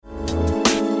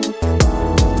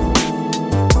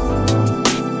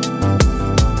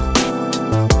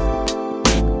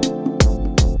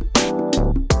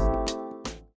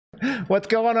What's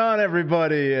going on,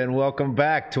 everybody, and welcome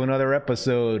back to another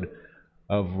episode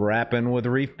of Rappin with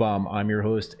ReefBum. I'm your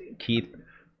host, Keith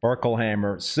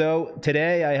Berkelhamer. So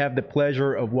today I have the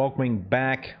pleasure of welcoming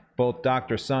back both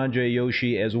Dr. Sanjay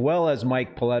Joshi as well as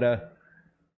Mike Paletta.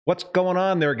 What's going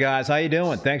on there, guys? How you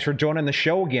doing? Thanks for joining the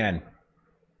show again.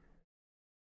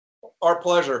 Our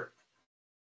pleasure.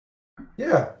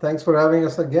 Yeah, thanks for having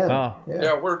us again.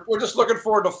 Yeah, we're just looking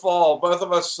forward to fall. Both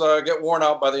of us get worn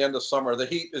out by the end of summer. The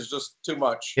heat is just too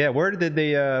much. Yeah, where did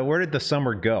the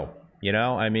summer go? You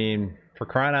know, I mean, for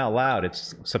crying out loud,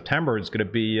 it's September. It's going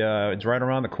to be it's right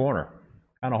around the corner.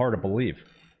 Kind of hard to believe.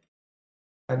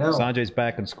 I know. Sanjay's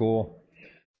back in school.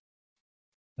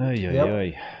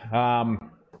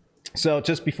 So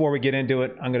just before we get into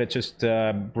it, I'm going to just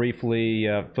briefly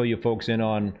fill you folks in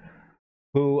on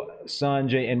who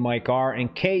Sanjay and Mike are, in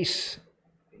case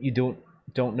you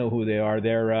don't know who they are.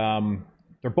 They're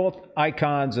both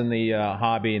icons in the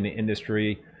hobby and the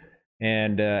industry,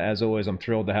 and as always, I'm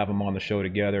thrilled to have them on the show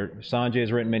together. Sanjay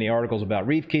has written many articles about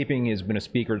reef keeping. He's been a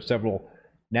speaker at several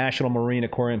National Marine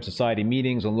Aquarium Society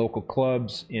meetings and local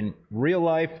clubs. In real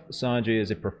life, Sanjay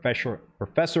is a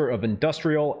professor of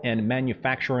industrial and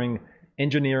manufacturing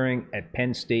engineering at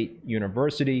Penn State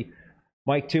University.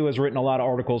 Mike, too, has written a lot of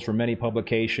articles for many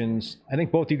publications. I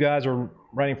think both you guys are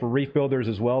writing for Reef Builders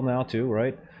as well now, too,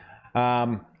 right?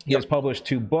 He has published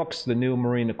 2 books, The New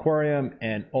Marine Aquarium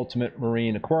and Ultimate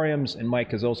Marine Aquariums, and Mike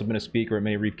has also been a speaker at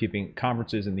many reef keeping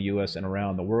conferences in the U.S. and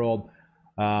around the world.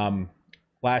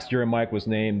 Last year, Mike was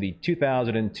named the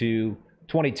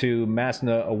 2022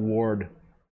 MASNA Award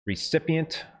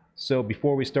recipient. So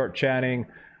before we start chatting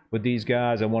with these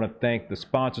guys, I want to thank the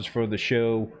sponsors for the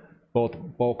show, both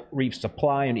Bulk Reef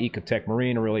Supply and Ecotech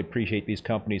Marine. I really appreciate these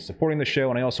companies supporting the show,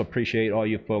 and I also appreciate all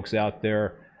you folks out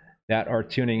there that are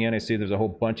tuning in. I see there's a whole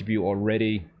bunch of you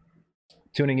already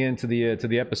tuning in to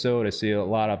the episode. I see a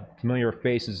lot of familiar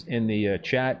faces in the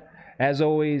chat. As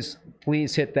always,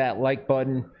 please hit that like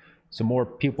button so more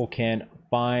people can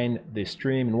find the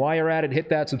stream. And while you're at it, hit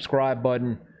that subscribe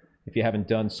button if you haven't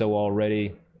done so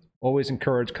already. Always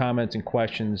encourage comments and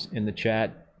questions in the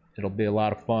chat. It'll be a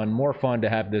lot of fun, more fun to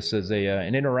have this as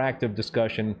an interactive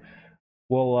discussion.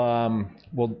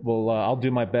 I'll do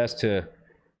my best to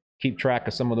keep track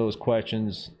of some of those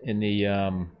questions in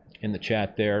the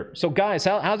chat there. So, guys,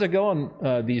 how's it going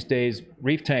these days,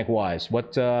 reef tank wise?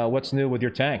 What's new with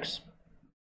your tanks?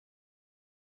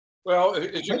 Well,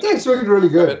 my tank's working really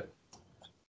good.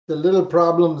 The little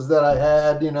problems that I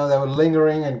had, that were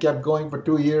lingering and kept going for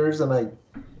 2 years, and I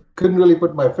couldn't really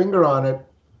put my finger on it,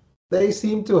 they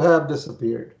seem to have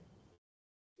disappeared.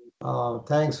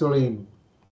 Tank's really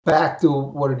back to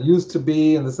what it used to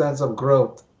be in the sense of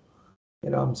growth.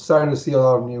 I'm starting to see a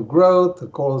lot of new growth. The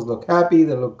corals look happy.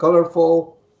 They look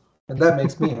colorful, and that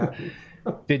makes me happy.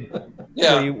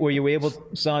 Were you able,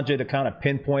 Sanjay, to kind of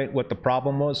pinpoint what the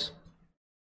problem was?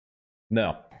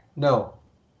 No,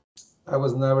 I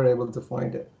was never able to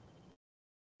find it.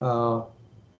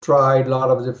 Tried a lot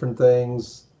of different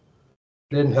things.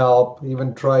 Didn't help.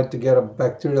 Even tried to get a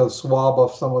bacterial swab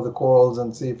of some of the corals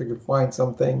and see if I could find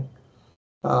something.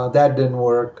 That didn't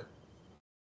work.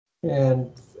 And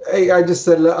I just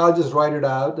said, I'll just write it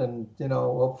out, and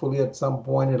hopefully at some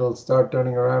point it'll start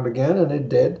turning around again, and it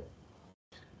did.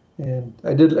 And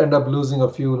I did end up losing a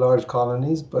few large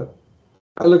colonies, but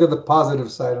I look at the positive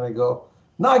side and I go,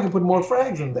 now I can put more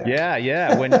frags in there.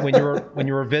 Yeah. When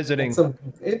you were visiting,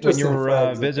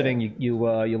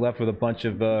 you left with a bunch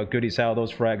of goodies. How are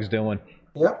those frags doing?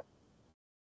 Yeah,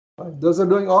 those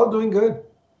are all doing good.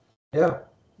 Yeah.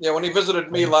 Yeah, when he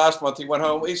visited me last month, he went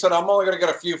home. He said, I'm only going to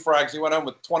get a few frags. He went home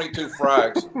with 22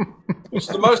 frags, which is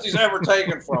the most he's ever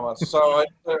taken from us. So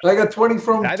I got 20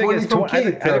 from I think Keith. I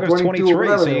think it was 23.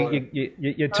 So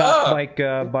you topped Mike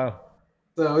by.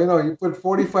 So, you put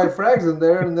 45 frags in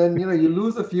there, and then, you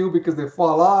lose a few because they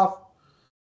fall off.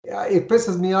 Yeah, it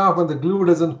pisses me off when the glue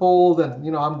doesn't hold, and,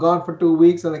 I'm gone for 2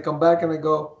 weeks, and I come back and I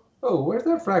go, oh, where's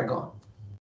that frag gone?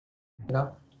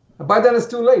 And by then it's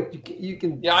too late. You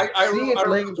can I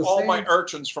removed all my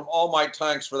urchins from all my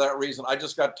tanks for that reason. I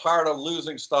just got tired of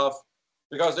losing stuff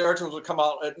because the urchins would come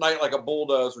out at night like a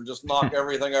bulldozer and just knock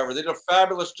everything over. They did a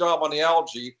fabulous job on the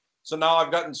algae, so now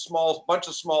I've gotten bunch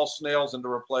of small snails in to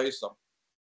replace them.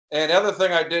 And the other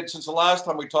thing I did since the last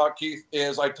time we talked, Keith,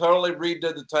 is I totally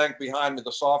redid the tank behind me, the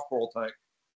soft coral tank.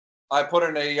 I put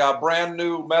in a brand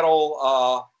new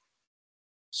metal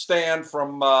stand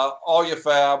from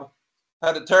Fab.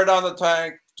 Had to tear down the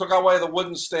tank, took away the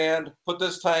wooden stand, put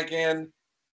this tank in,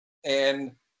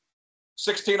 and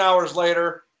 16 hours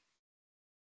later,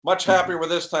 much happier with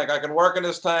this tank. I can work in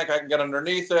this tank. I can get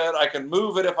underneath it. I can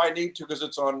move it if I need to because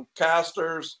it's on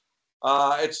casters.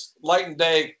 It's night and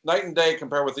day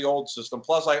compared with the old system.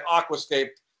 Plus, I aquascaped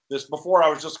this. Before, I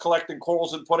was just collecting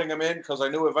corals and putting them in because I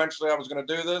knew eventually I was going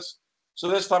to do this. So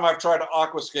this time I've tried to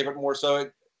aquascape it more, so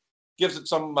it gives it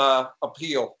some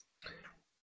appeal.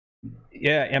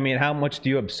 Yeah, I mean, how much do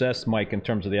you obsess, Mike, in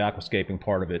terms of the aquascaping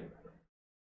part of it?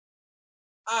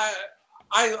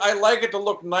 I like it to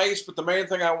look nice, but the main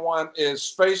thing I want is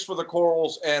space for the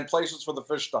corals and places for the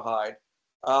fish to hide.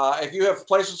 If you have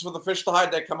places for the fish to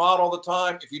hide, they come out all the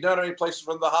time. If you don't have any places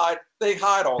for them to hide, they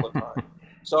hide all the time.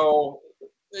 So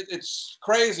it's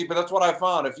crazy, but that's what I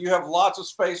found. If you have lots of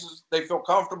spaces, they feel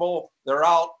comfortable, they're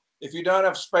out. If you don't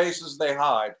have spaces, they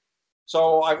hide.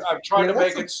 So I've tried to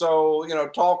make it so, you know,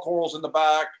 tall corals in the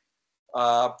back,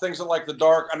 things that like the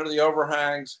dark under the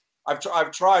overhangs. I've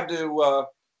tried to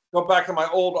go back to my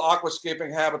old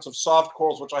aquascaping habits of soft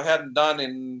corals, which I hadn't done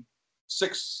in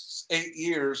 6-8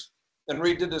 years, and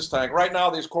redid this tank. Right now,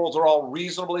 these corals are all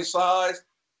reasonably sized,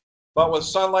 but with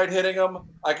sunlight hitting them,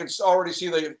 I can already see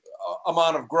the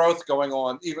amount of growth going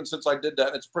on, even since I did that.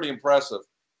 And it's pretty impressive.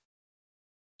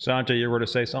 Sanjay, you were to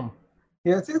say something?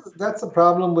 Yeah, see, that's the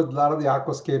problem with a lot of the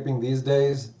aquascaping these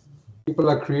days. People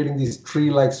are creating these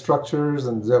tree-like structures,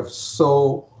 and they're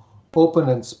so open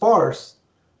and sparse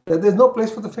that there's no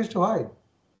place for the fish to hide.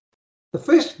 The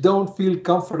fish don't feel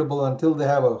comfortable until they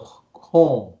have a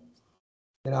home.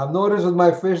 You know, I've noticed with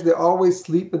my fish, they always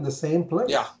sleep in the same place.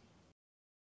 Yeah.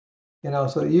 You know,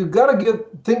 so you got to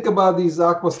think about these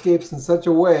aquascapes in such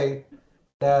a way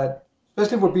that,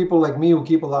 especially for people like me who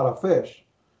keep a lot of fish,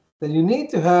 that you need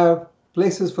to have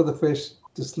places for the fish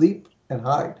to sleep and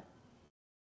hide.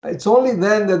 It's only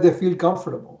then that they feel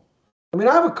comfortable. I mean,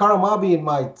 I have a Karamabi in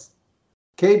my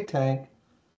cave tank,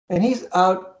 and he's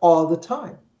out all the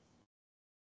time.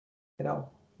 You know,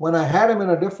 when I had him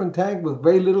in a different tank with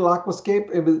very little aquascape,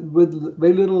 with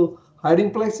very little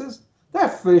hiding places,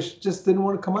 that fish just didn't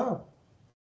want to come out.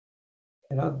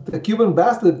 You know, the Cuban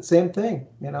bass did the same thing.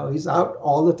 You know, he's out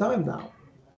all the time now.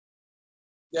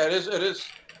 Yeah, it is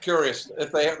curious.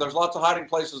 If there's lots of hiding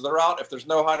places, they're out. If there's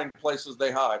no hiding places,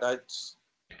 they hide. It's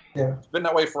been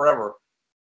that way forever.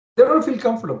 They don't feel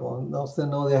comfortable, and they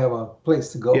know they have a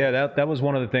place to go. Yeah, that was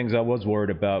one of the things I was worried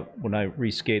about when I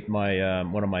rescaped my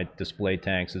one of my display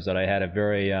tanks, is that I had a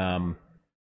very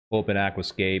open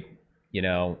aquascape, you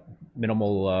know,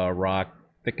 minimal rock.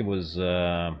 I think it was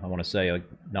I want to say like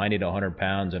 90 to 100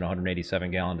 pounds and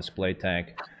 187-gallon display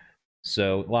tank.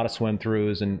 So a lot of swim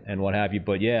throughs and what have you.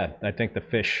 But yeah, I think the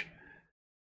fish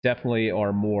definitely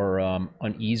are more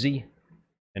uneasy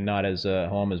and not as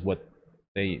home as what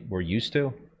they were used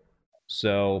to.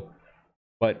 So,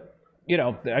 but you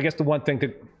know, I guess the one thing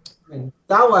to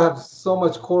now I have so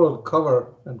much coral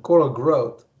cover and coral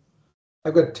growth.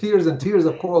 I've got tiers and tiers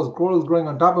of corals growing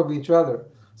on top of each other.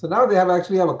 So now they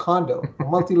actually have a condo, a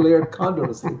multi-layered condo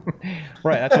to sleep.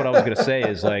 Right, that's what I was going to say,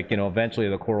 is like, you know, eventually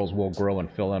the corals will grow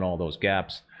and fill in all those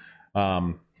gaps.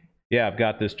 Yeah, I've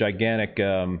got this gigantic, I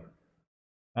don't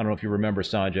know if you remember,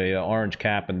 Sanjay, orange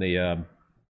cap in the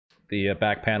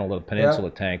back panel of the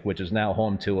Peninsula tank, which is now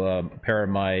home to a pair of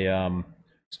my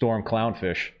storm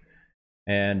clownfish.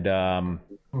 And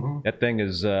that thing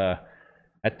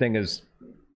is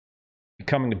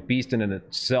becoming a beast in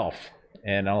itself.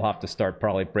 And I'll have to start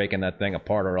probably breaking that thing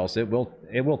apart, or else it will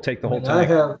take the whole tank. I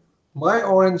have my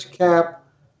orange cap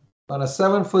on a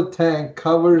 7-foot tank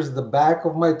covers the back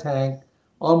of my tank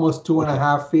almost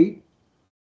 2.5 feet,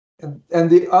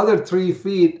 and the other 3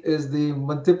 feet is the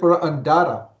Montipora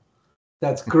undata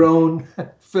that's grown,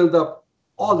 filled up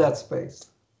all that space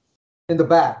in the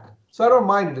back. So I don't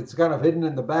mind it. It's kind of hidden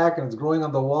in the back, and it's growing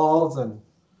on the walls, and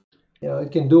you know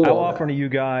it can do. How often are you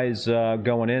guys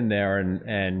going in there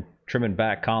and trimming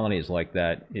back colonies like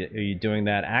that? Are you doing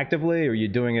that actively, or are you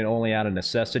doing it only out of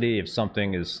necessity if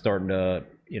something is starting to,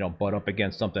 you know, butt up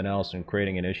against something else and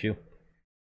creating an issue?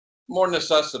 More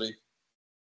necessity.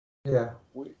 Yeah.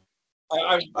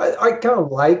 I kind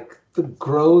of like the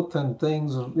growth and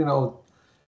things, you know,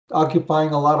 occupying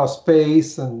a lot of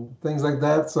space and things like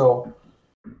that. So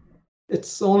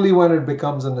it's only when it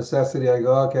becomes a necessity I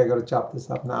go, okay, I got to chop this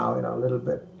up now, you know, a little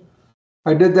bit.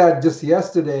 I did that just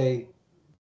yesterday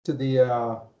to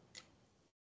the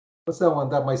what's that one,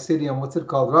 that mycelium, what's it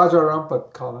called, Raja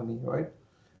Rampat colony, right?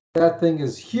 That thing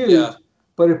is huge,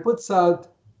 but it puts out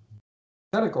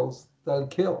tentacles that'll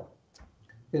kill.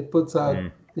 It puts out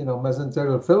you know,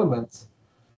 mesenterial filaments.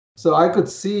 So I could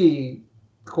see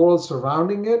coral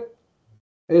surrounding it.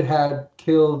 It had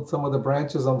killed some of the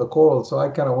branches on the coral, so I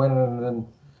kind of went in and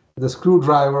with a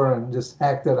screwdriver and just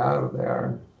hacked it out of there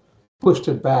and pushed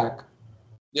it back.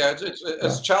 Yeah,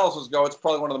 as chalices go, it's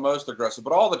probably one of the most aggressive.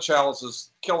 But all the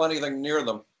chalices kill anything near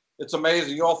them. It's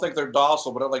amazing. You all think they're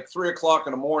docile, but at like 3 o'clock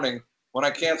in the morning, when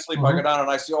I can't sleep, I go down and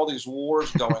I see all these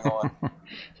wars going on.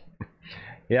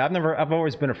 Yeah, I've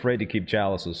always been afraid to keep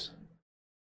chalices.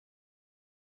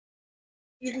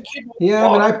 You can keep them. Yeah,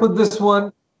 I mean, I put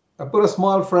a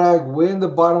small frag way in the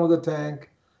bottom of the tank,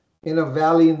 in a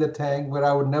valley in the tank where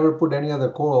I would never put any other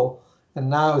coral. And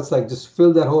now it's like just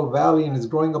fill that whole valley and it's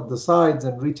growing up the sides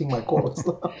and reaching my corals.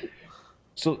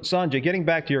 So Sanjay, getting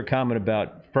back to your comment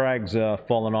about frags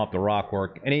falling off the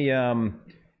rockwork,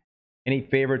 any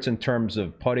favorites in terms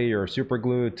of putty or super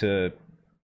glue to,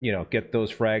 get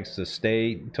those frags to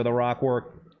stay to the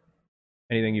rockwork?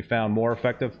 Anything you found more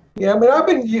effective? Yeah, I mean,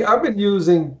 I've been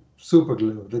using super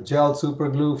glue, the gel super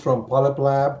glue from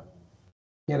Paletta.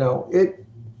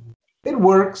 It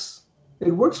works.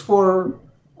 It works for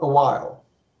a while.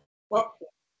 Well,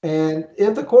 and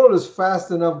if the coral is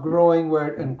fast enough growing where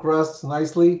it encrusts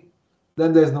nicely,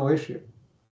 then there's no issue.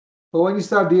 But when you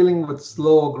start dealing with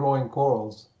slow growing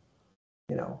corals,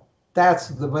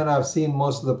 that's when I've seen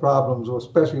most of the problems,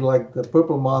 especially like the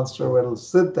purple monster, where it'll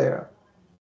sit there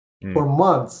for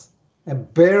months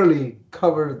and barely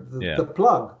cover the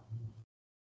plug.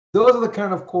 Those are the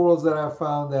kind of corals that I've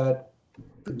found that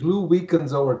the glue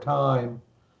weakens over time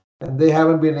and they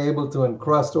haven't been able to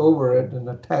encrust over it and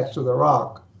attach to the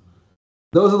rock.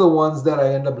 Those are the ones that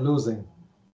I end up losing.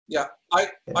 Yeah,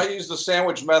 I use the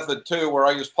sandwich method too, where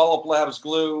I use Polyp Labs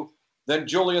glue, then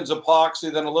Julian's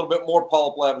epoxy, then a little bit more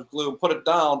Polyp Labs glue, and put it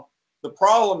down. The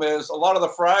problem is a lot of the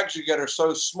frags you get are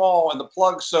so small and the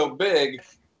plug's so big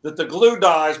that the glue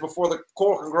dies before the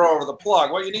coral can grow over the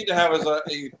plug. What you need to have is a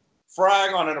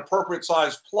frag on an appropriate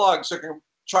size plug so you can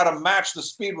try to match the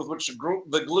speed with which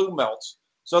the glue melts.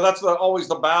 So that's always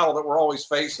the battle that we're always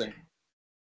facing.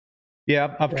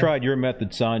 Yeah, I've tried your method,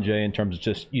 Sanjay, in terms of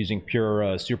just using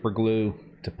pure super glue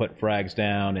to put frags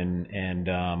down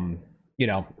and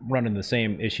running the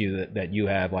same issue that you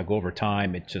have. Like over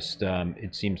time, it just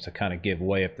it seems to kind of give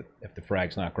way if the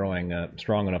frag's not growing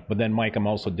strong enough. But then, Mike, I'm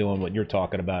also doing what you're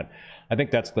talking about. I think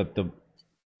that's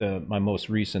my most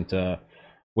recent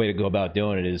way to go about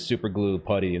doing it is super glue,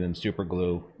 putty, and then super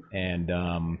glue. And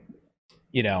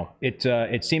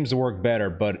it seems to work better,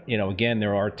 but again,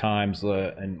 there are times,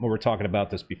 and we were talking about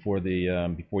this before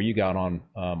before you got on,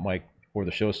 Mike, before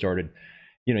the show started.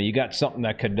 You got something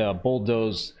that could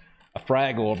bulldoze a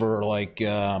frag over, like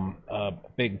a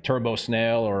big turbo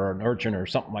snail or an urchin or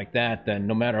something like that. Then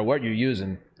no matter what you're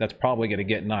using, that's probably going to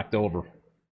get knocked over.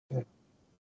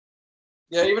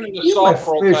 Yeah, even in the soft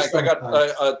coral tank, I got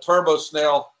a turbo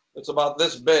snail that's about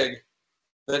this big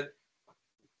that.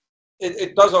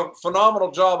 It does a phenomenal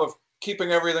job of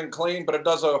keeping everything clean, but it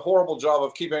does a horrible job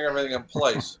of keeping everything in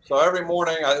place. So every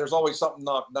morning, there's always something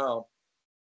knocked down.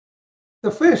 The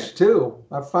fish, too.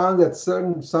 I found that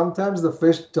sometimes the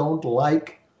fish don't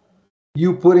like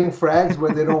you putting frags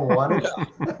where they don't want it.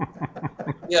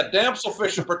 Yeah,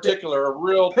 damselfish in particular are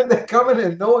real. And they come in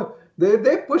and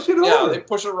they push it over. Yeah, they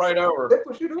push it right over. They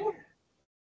push it over.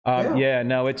 Yeah,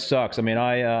 no, it sucks. I mean,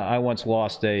 I once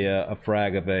lost a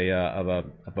frag of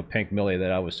a pink millie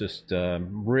that I was just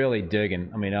really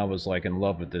digging. I mean, I was like in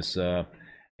love with this,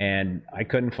 and I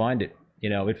couldn't find it.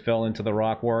 It fell into the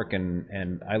rockwork,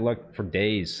 and I looked for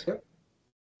days.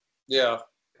 Yeah,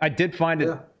 I did find it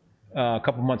a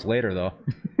couple months later, though.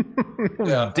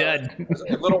 Yeah, dead.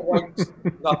 A little white,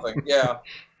 nothing. Yeah,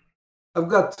 I've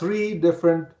got 3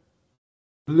 different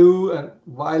blue and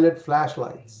violet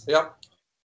flashlights. Yep.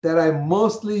 That I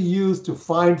mostly use to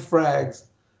find frags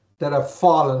that have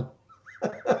fallen.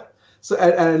 So,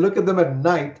 and I look at them at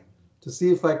night to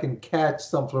see if I can catch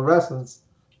some fluorescence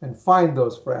and find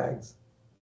those frags.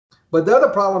 But the other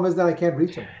problem is that I can't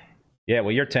reach them. Yeah,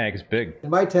 well, your tank is big. In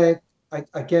my tank,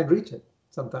 I can't reach it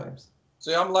sometimes.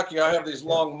 See, I'm lucky I have these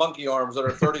long monkey arms that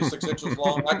are 36 inches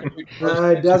long. I can reach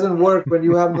it doesn't work when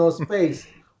you have no space.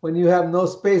 When you have no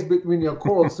space between your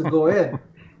corals to go in.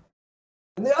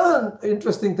 And the other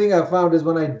interesting thing I found is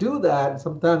when I do that,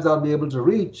 sometimes I'll be able to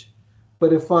reach,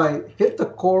 but if I hit the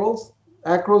corals,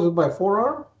 acros with my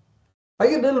forearm, I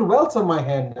get little welts on my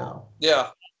hand now.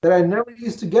 Yeah. That I never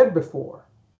used to get before.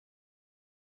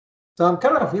 So I'm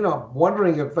kind of,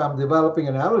 wondering if I'm developing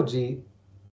an allergy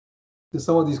to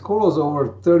some of these corals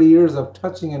over 30 years of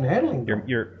touching and handling them.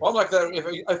 Well, I'm like that.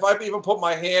 If I even put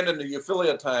my hand in the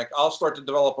Euphilia tank, I'll start to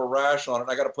develop a rash on it.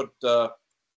 I got to put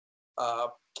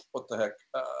what the heck?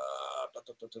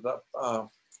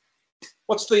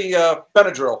 What's the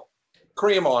Benadryl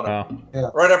cream on it? Yeah.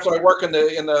 Right after I work in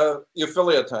the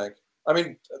Euphilia tank. I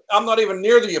mean, I'm not even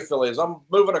near the Euphilias. I'm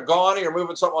moving a Ghani or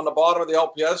moving something on the bottom of the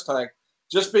LPS tank.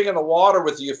 Just being in the water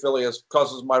with the Euphilias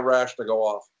causes my rash to go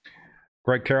off.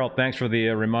 Greg Carroll, thanks for the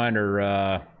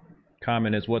reminder.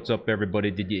 comment is, what's up, everybody?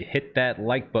 Did you hit that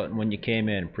like button when you came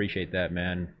in? Appreciate that,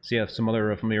 man. See some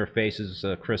other familiar faces,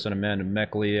 Chris and Amanda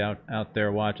Meckley out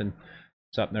there watching.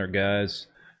 What's up there, guys?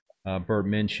 Bert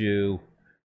Minshew,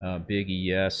 Biggie,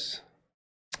 yes.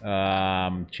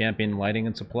 Champion Lighting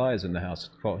and Supplies in the house.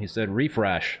 He said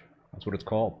refresh. That's what it's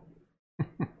called.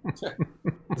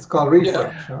 It's called refresh.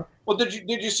 Yeah. Huh? Well, did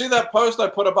you see that post I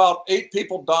put about 8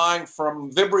 people dying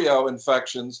from Vibrio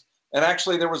infections? And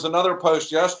actually, there was another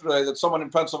post yesterday that someone in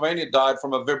Pennsylvania died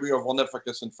from a Vibrio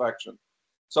vulnificus infection.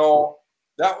 So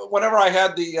that whenever I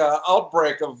had the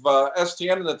outbreak of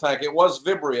STN in the tank, it was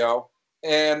Vibrio.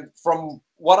 And from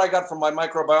what I got from my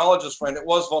microbiologist friend, it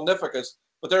was vulnificus.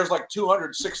 But there's like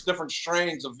 206 different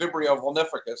strains of Vibrio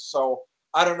vulnificus. So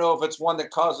I don't know if it's one that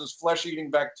causes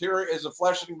flesh-eating bacteria, is a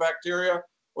flesh-eating bacteria,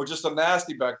 or just a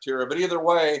nasty bacteria. But either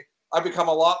way, I become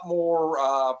a lot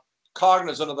more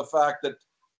cognizant of the fact that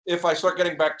if I start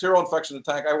getting bacterial infection in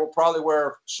the tank, I will probably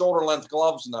wear shoulder-length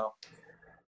gloves now.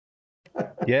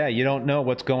 Yeah, you don't know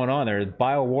what's going on there.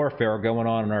 Biowarfare going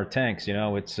on in our tanks. You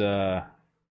know, it's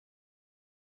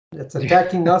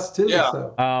attacking us too.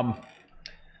 Yeah.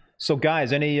 So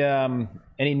guys, any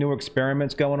new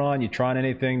experiments going on? You trying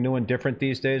anything new and different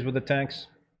these days with the tanks?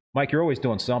 Mike, you're always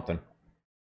doing something.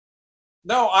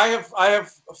 No, I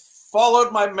have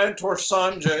followed my mentor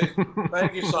Sanjay.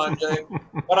 Thank you, Sanjay.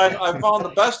 But I found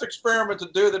the best experiment to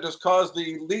do that has caused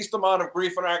the least amount of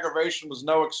grief and aggravation was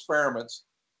no experiments.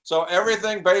 So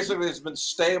everything basically has been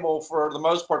stable for the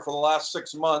most part for the last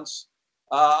 6 months.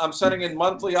 I'm sending in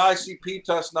monthly ICP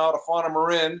tests now to Fauna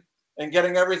Marin and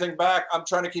getting everything back. I'm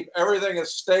trying to keep everything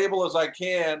as stable as I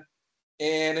can.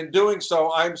 And in doing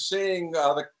so, I'm seeing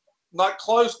not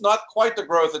quite the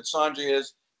growth that Sanjay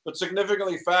is, but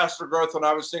significantly faster growth than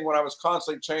I was seeing when I was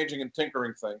constantly changing and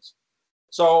tinkering things.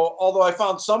 So although I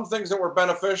found some things that were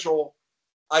beneficial,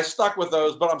 I stuck with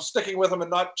those, but I'm sticking with them and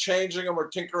not changing them or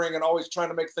tinkering and always trying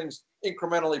to make things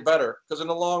incrementally better, because in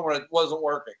the long run, it wasn't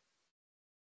working.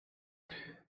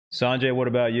 Sanjay, what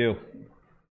about you?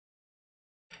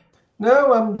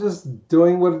 No, I'm just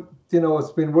doing what,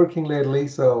 it's been working lately.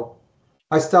 So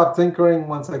I stopped tinkering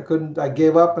once I couldn't. I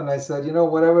gave up and I said,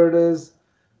 whatever it is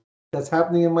that's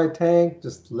happening in my tank,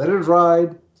 just let it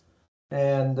ride.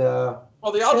 And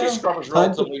well, the algae scrubber is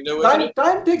relatively new, isn't it?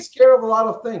 Time takes care of a lot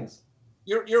of things.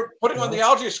 You're putting on the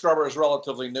algae scrubber is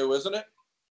relatively new, isn't it?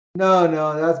 No,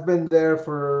 that's been there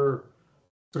for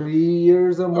 3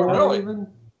 years or more. Really? Even.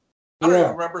 I don't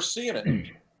even remember seeing it.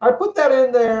 I put that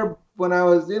in there when I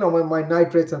was, when my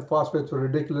nitrates and phosphates were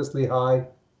ridiculously high.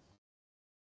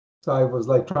 So I was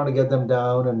like trying to get them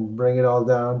down and bring it all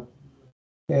down.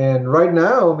 And right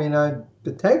now,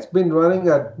 the tank's been running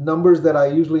at numbers that I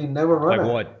usually never run at.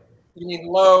 Like what? You mean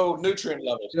low nutrient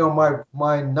levels?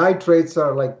 My nitrates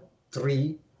are like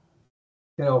 3.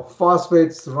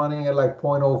 Phosphates running at like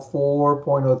 0.04,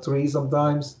 0.03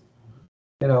 sometimes.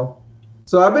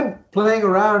 So I've been playing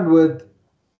around with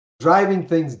driving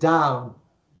things down,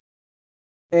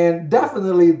 and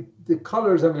definitely the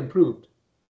colors have improved.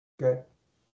 Okay.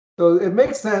 So it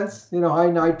makes sense, high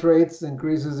nitrates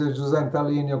increases the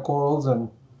zooxanthellae in your corals and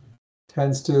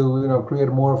tends to, create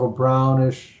more of a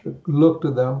brownish look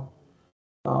to them.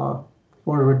 To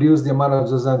reduce the amount of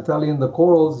zooxanthellae in the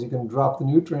corals, you can drop the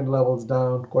nutrient levels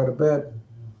down quite a bit.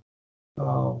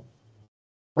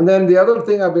 And then the other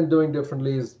thing I've been doing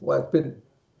differently is, it's been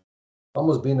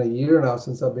almost been a year now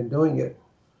since I've been doing it.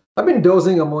 I've been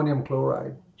dosing ammonium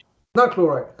chloride, not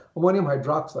chloride, ammonium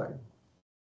hydroxide.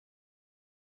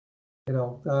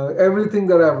 Everything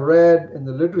that I've read in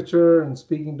the literature and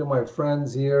speaking to my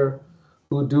friends here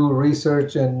who do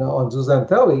research on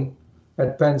zooxanthellae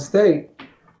at Penn State,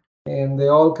 and they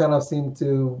all kind of seem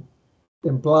to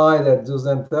imply that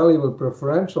zooxanthellae will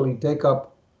preferentially take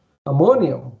up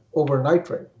ammonium over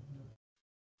nitrate.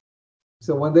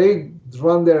 So when they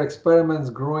run their experiments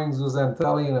growing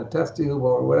zooxanthellae in a test tube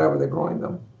or wherever they're growing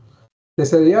them, they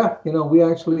said, yeah, we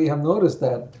actually have noticed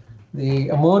that the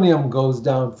ammonium goes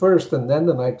down first and then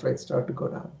the nitrates start to go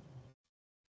down.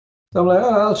 So I'm like,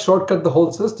 I'll shortcut the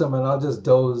whole system and I'll just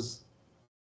dose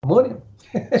ammonium.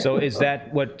 So is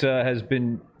that what has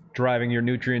been driving your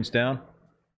nutrients down,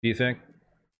 do you think?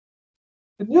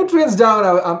 The nutrients down,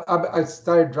 I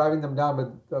started driving them down,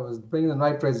 but I was bringing the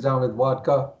nitrates down with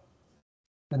vodka.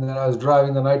 And then I was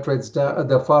driving the nitrates down,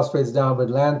 the phosphates down with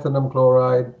lanthanum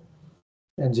chloride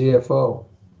and GFO.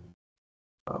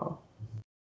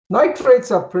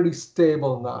 Nitrates are pretty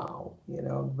stable now,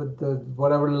 with the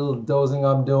whatever little dosing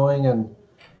I'm doing, and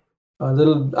I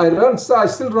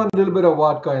still run a little bit of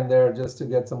vodka in there just to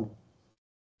get some,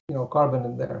 carbon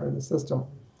in the system.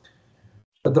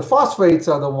 But the phosphates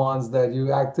are the ones that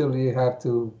you actively have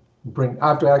to I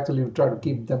have to actually try to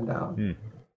keep them down. Hmm.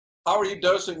 How are you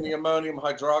dosing the ammonium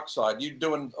hydroxide? You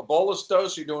doing a bolus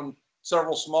dose? You doing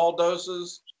several small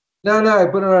doses? No, I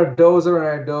put on a doser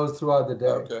and I dose throughout the day.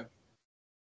 Okay.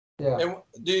 Yeah. And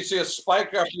do you see a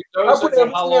spike after you dose it,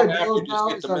 and how long after you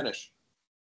see it diminish?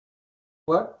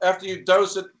 What? After you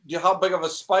dose it, how big of a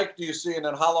spike do you see, and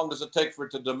then how long does it take for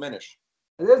it to diminish?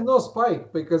 There's no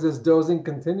spike because it's dosing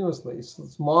continuously,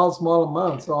 small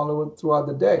amounts all over throughout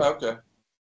the day. Okay.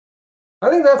 I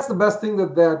think that's the best thing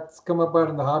that's come about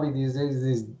in the hobby these days,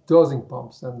 these dosing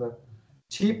pumps and the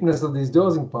cheapness of these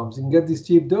dosing pumps. You can get these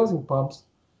cheap dosing pumps,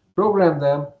 program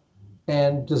them,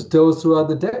 and just dose throughout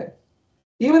the day.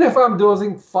 Even if I'm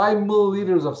dosing 5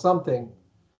 milliliters of something,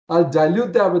 I'll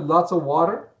dilute that with lots of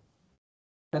water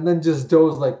and then just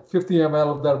dose like 50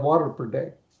 ml of that water per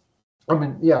day. I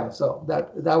mean, yeah, so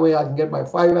that way I can get my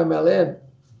 5 ml in,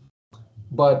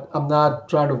 but I'm not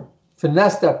trying to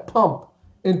finesse that pump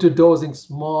into dosing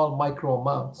small micro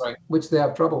amounts, right, which they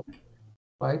have trouble with,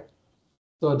 right?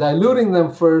 So diluting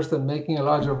them first and making a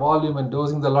larger volume and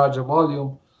dosing the larger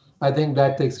volume, I think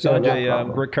that takes care of that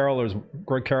problem.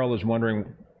 Greg Carroll is wondering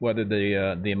whether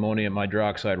the ammonium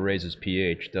hydroxide raises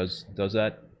pH. Does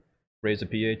that raise the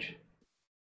pH?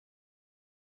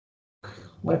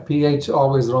 My pH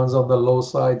always runs on the low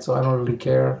side, so I don't really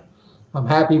care. I'm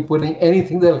happy putting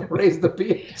anything that'll raise the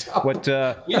pH up. What?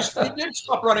 You did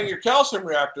stop running your calcium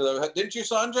reactor, though, didn't you,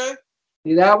 Sanjay?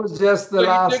 That was just the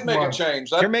last You did make month. a change.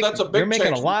 That's a big change. You're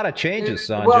making a lot of changes,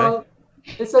 Sanjay. Well,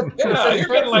 it's a you're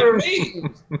getting like me.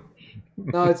 Change.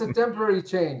 No, it's a temporary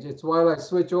change. It's while I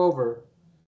switch over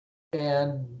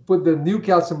and put the new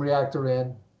calcium reactor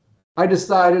in, I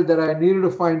decided that I needed to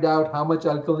find out how much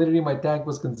alkalinity my tank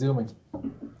was consuming.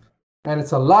 And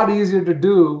it's a lot easier to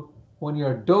do when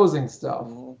you're dosing stuff.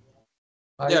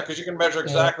 Right? Yeah, because you can measure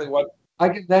exactly what. I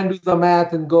can then do the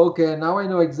math and go, okay, now I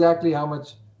know exactly how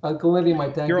much alkalinity my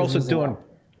tank is. You're also doing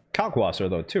kalkwasser,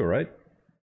 though, too, right?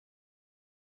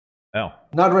 Oh.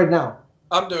 Not right now.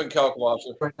 I'm doing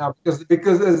kalkwasser. Right now,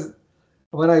 because as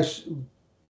when I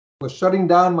was shutting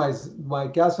down my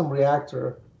calcium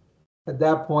reactor, at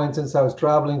that point, since I was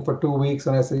traveling for 2 weeks,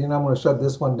 and I said, I'm going to shut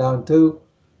this one down too,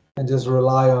 and just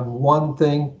rely on one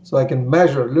thing so I can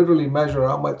literally measure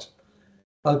how much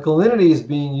alkalinity is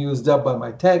being used up by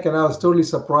my tank, and I was totally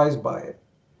surprised by it.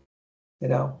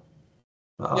 Yeah,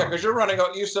 because you're running,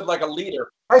 you said like a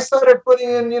liter. I started putting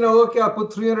in, okay, I'll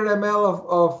put 300 ml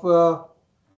of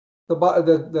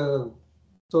the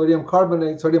sodium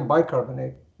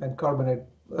bicarbonate and carbonate.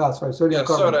 Sodium carbonate.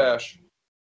 Soda ash.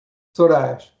 Soda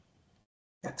ash.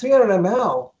 At 300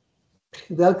 ml,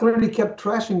 the alkalinity kept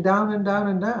trashing down and down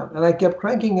and down, and I kept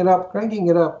cranking it up.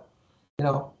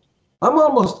 I'm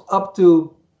almost up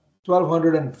to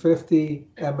 1,250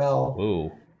 ml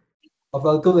Whoa. of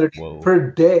alkalinity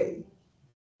per day.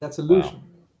 That's solution. Wow.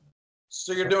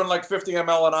 So you're doing like 50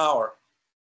 ml an hour.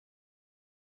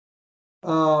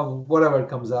 Whatever it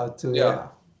comes out to, yeah.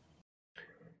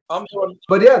 I'm doing.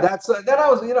 But yeah, that's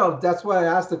why I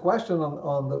asked the question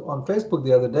on Facebook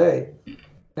the other day,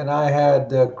 and I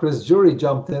had Chris Jury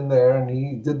jumped in there and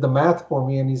he did the math for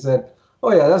me, and he said,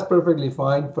 "Oh yeah, that's perfectly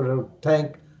fine for a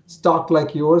tank stocked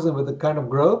like yours and with the kind of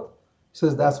growth." He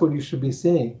says that's what you should be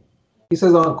seeing. He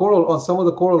says on some of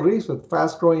the coral reefs with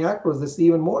fast-growing aquariums, they see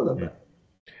even more than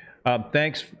that.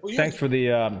 Thanks for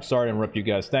the, sorry to interrupt you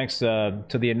guys. Thanks to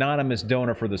the anonymous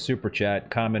donor for the super chat.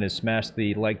 Comment is smash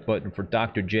the like button for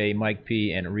Dr. J, Mike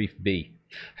P, and Reef B.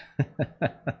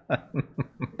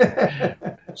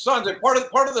 Sanjay, part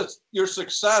of your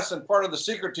success and part of the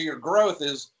secret to your growth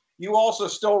is you also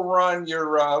still run your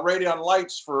Radion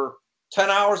lights for 10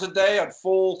 hours a day at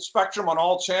full spectrum on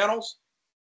all channels.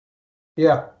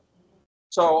 Yeah.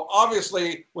 So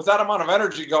obviously, with that amount of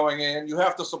energy going in, you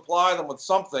have to supply them with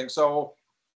something. So,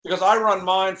 because I run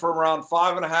mine for around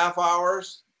 5.5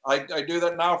 hours, I do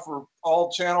that now for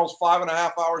all channels,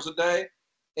 5.5 hours a day,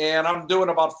 and I'm doing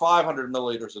about 500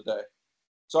 milliliters a day.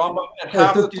 So I'm at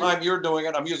half the time you're doing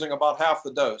it, I'm using about half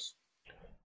the dose.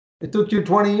 It took you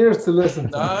 20 years to listen.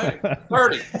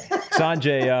 30.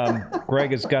 Sanjay,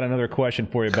 Greg has got another question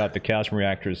for you about the calcium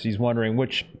reactors. He's wondering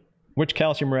which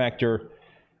calcium reactor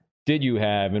did you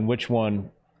have, and which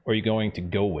one are you going to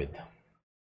go with?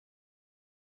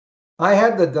 I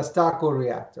had the Destaco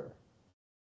reactor.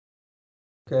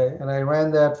 Okay, and I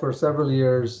ran that for several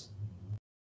years.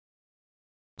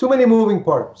 Too many moving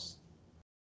parts.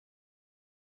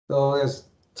 So there's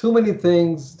too many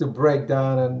things to break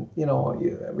down, and you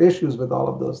have issues with all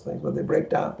of those things when they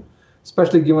break down,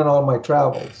 especially given all my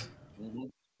travels. Mm-hmm.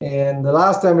 And the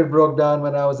last time it broke down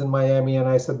when I was in Miami, and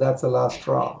I said, that's the last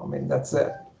straw. I mean, that's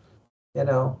it.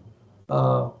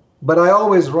 But I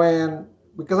always ran,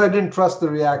 because I didn't trust the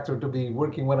reactor to be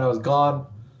working when I was gone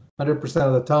 100%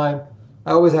 of the time.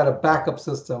 I always had a backup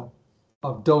system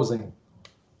of dosing.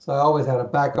 So I always had a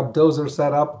backup doser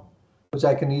set up, which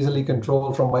I can easily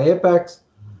control from my Apex.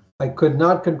 I could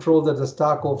not control the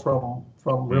Destaco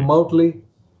from remotely,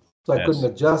 so I couldn't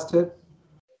adjust it.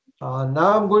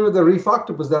 Now I'm going with the Reef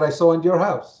Octopus that I saw in your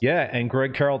house. Yeah, and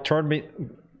Greg Carroll turned me.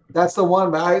 That's the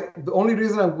one. The only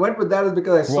reason I went with that is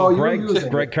because I saw you using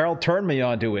Greg it. Carroll turned me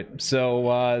onto it.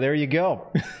 So there you go.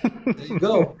 There you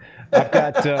go. I've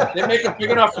got. They make a big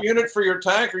enough unit for your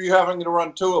tank, or are you having to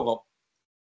run 2 of them?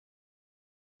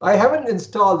 I haven't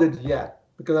installed it yet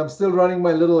because I'm still running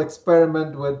my little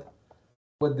experiment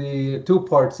with the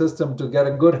 2-part system to get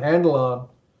a good handle on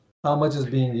how much is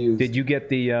being used. Did you get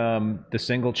the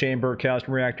single chamber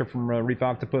calcium reactor from Reef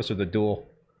Octopus or the dual?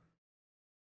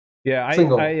 Yeah,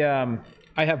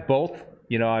 I have both.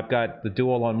 You know, I've got the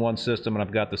dual on one system and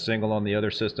I've got the single on the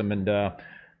other system, and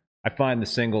I find the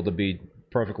single to be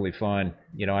perfectly fine.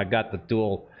 You know, I got the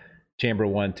dual chamber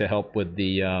one to help with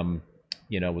the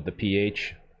with the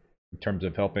pH in terms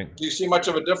of helping. Do you see much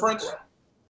of a difference?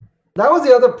 That was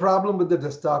the other problem with the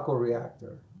Destaco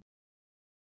reactor.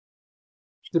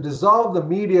 To dissolve the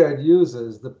media it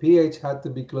uses, the pH had to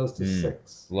be close to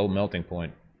 6. Low melting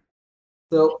point.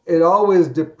 So it always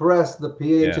depressed the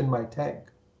pH in my tank.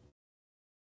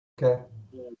 Okay.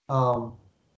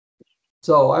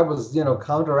 So I was,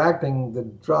 counteracting the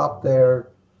drop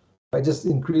there by just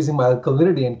increasing my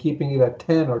alkalinity and keeping it at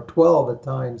 10 or 12 at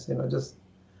times, just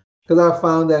because I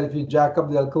found that if you jack up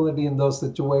the alkalinity in those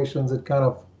situations, it kind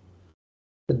of,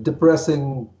 the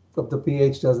depressing of the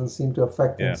pH doesn't seem to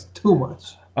affect things too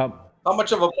much. How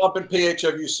much of a bump in pH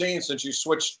have you seen since you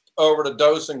switched over to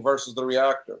dosing versus the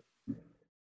reactor?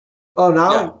 Oh,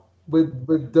 now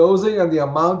with dosing and the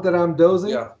amount that I'm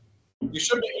dosing? Yeah. You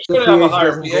should have a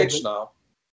higher pH now.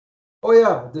 Oh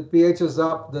yeah, the pH is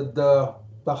up. The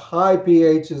high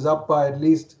pH is up by at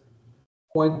least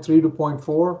 0.3 to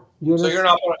 0.4 units. So you're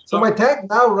not. So my tank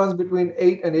now runs between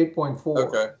 8 and 8.4.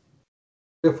 Okay.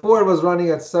 Before it was running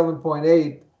at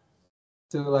 7.8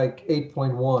 to like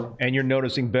 8.1. And you're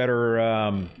noticing better.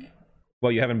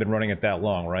 Well, you haven't been running it that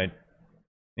long, right?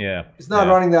 Yeah. It's not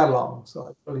running that long, so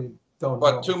I really don't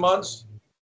know. What, 2 months?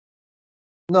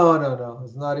 No.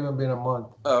 It's not even been a month.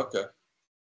 Oh, okay.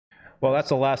 Well, that's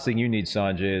the last thing you need,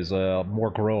 Sanjay, is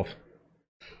more growth.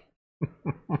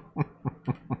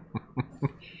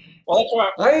 Well, that's why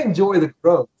I enjoy the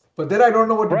growth, but then I don't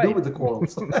know what to do with the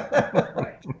corals.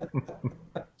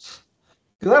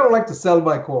 Because I don't like to sell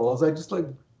my corals. I just like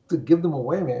to give them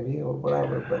away, maybe, or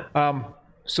whatever. But.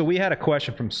 So we had a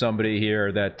question from somebody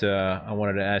here that I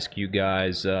wanted to ask you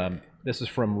guys. This is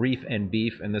from Reef and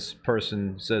Beef, and this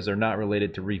person says they're not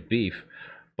related to Reef Beef.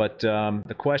 But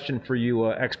the question for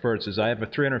you experts is, I have a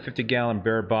 350-gallon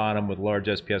bare bottom with large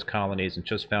SPS colonies and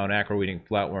just found acro-eating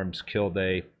flatworms killed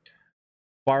a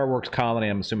fireworks colony.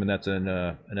 I'm assuming that's an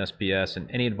SPS. And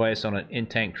any advice on an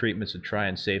in-tank treatment to try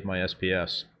and save my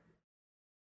SPS?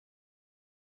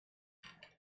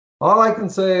 All I can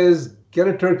say is get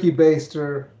a turkey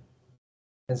baster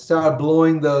and start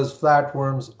blowing those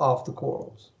flatworms off the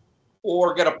corals.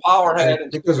 Or get a power head.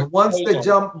 Because once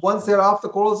they're off the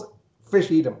corals,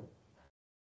 fish eat them.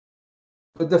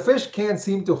 But the fish can't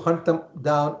seem to hunt them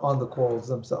down on the corals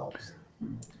themselves.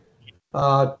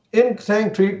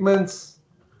 In-tank treatments,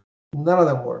 none of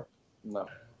them work. No.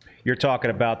 You're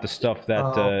talking about the stuff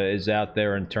that is out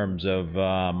there in terms of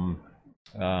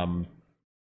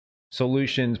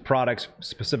solutions, products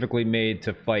specifically made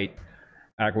to fight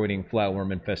acro-eating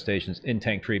flatworm infestations,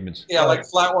 in-tank treatments. Yeah, like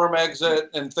flatworm exit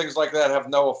and things like that have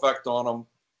no effect on them.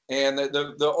 And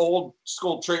the old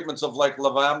school treatments of like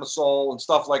levamisole and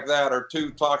stuff like that are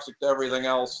too toxic to everything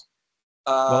else.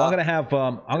 Well, I'm gonna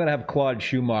have Claude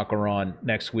Schumacher on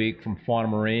next week from Fauna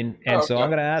Marine, and so I'm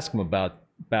gonna ask him about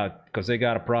because they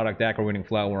got a product, acro-eating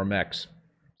flatworm X.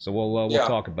 So we'll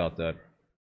talk about that.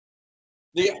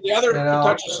 The other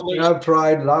potential solution. I've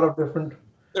tried a lot of different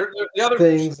the other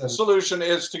solution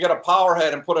is to get a power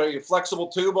head and put a flexible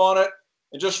tube on it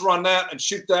and just run that and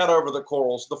shoot that over the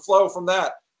corals. The flow from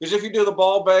that, because if you do the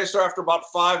ball baster, after about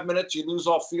 5 minutes, you lose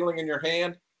all feeling in your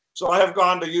hand. So I have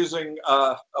gone to using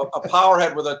a power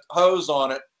head with a hose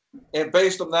on it and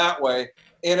baste them that way.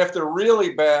 And if they're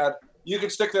really bad, you can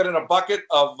stick that in a bucket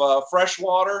of fresh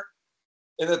water.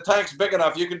 And the tank's big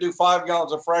enough, you can do 5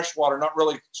 gallons of fresh water, not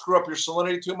really screw up your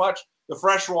salinity too much. The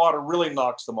fresh water really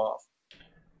knocks them off.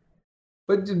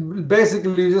 But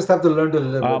basically, you just have to learn to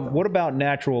live with them. What about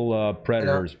natural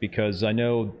predators? Because I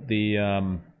know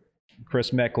the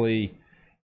Chris Meckley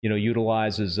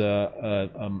utilizes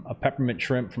a peppermint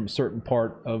shrimp from a certain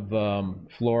part of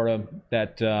Florida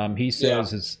that he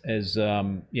says has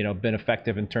been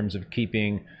effective in terms of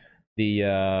keeping the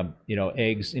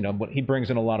eggs. But he brings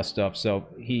in a lot of stuff, so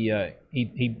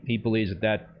he believes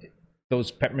that those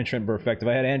peppermint shrimp are effective.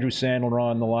 I had Andrew Sandler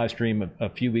on the live stream a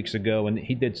few weeks ago, and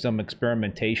he did some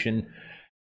experimentation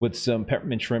with some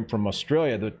peppermint shrimp from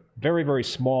Australia, the very, very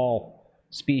small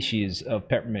species of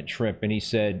peppermint shrimp. And he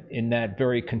said in that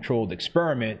very controlled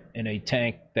experiment in a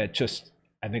tank that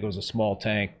I think it was a small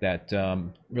tank that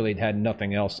really had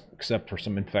nothing else except for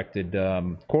some infected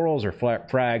corals or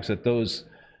frags, that those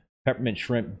peppermint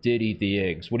shrimp did eat the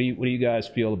eggs. What do you guys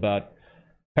feel about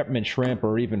peppermint shrimp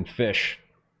or even fish?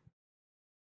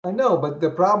 I know, but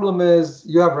the problem is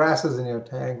you have wrasses in your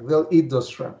tank. They'll eat those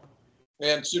shrimp.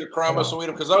 And pseudochromis will eat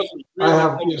them because those are I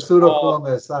have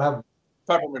pseudochromis. I have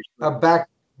peppermint shrimp. A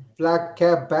black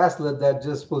cap basslet that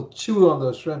just will chew on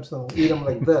those shrimps and eat them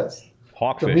like this.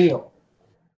 Hawkfish. The meal.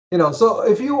 So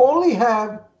if you only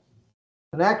have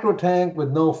an acro tank with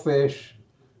no fish,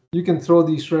 you can throw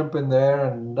these shrimp in there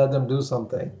and let them do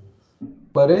something.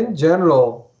 But in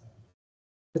general,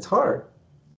 it's hard.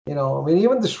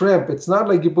 Even the shrimp, it's not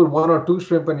like you put 1 or 2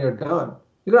 shrimp and you're done.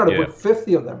 You got to put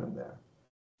 50 of them in there.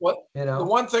 The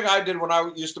one thing I did when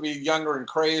I used to be younger and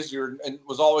crazier and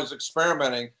was always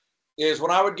experimenting is when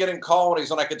I would get in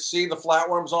colonies and I could see the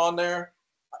flatworms on there,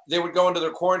 they would go into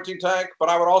their quarantine tank, but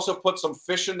I would also put some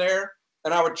fish in there,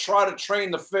 and I would try to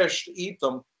train the fish to eat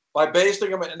them by basting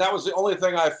them, and that was the only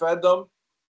thing I fed them.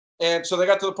 And so they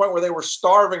got to the point where they were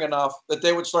starving enough that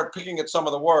they would start picking at some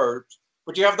of the worms.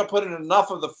 But you have to put in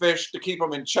enough of the fish to keep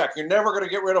them in check. You're never going to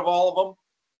get rid of all of them,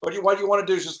 but what you want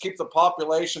to do is just keep the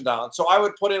population down. So I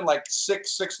would put in like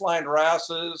 6 six-lined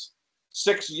wrasses,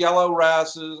 6 yellow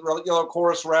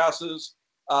chorus wrasses,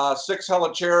 6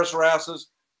 heliceris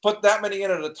wrasses. Put that many in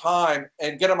at a time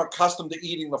and get them accustomed to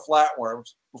eating the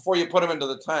flatworms before you put them into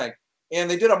the tank. And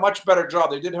they did a much better job.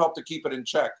 They did help to keep it in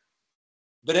check.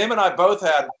 But him and I both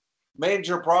had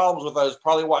major problems with those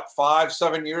probably,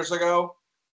 5-7 years ago.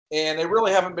 And they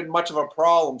really haven't been much of a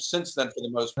problem since then for the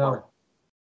most part.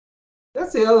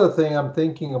 That's the other thing I'm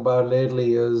thinking about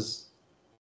lately is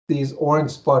these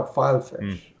orange spot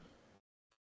filefish.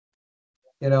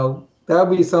 That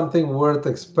would be something worth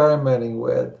experimenting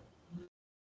with,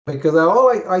 because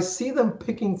I see them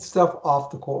picking stuff off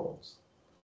the corals.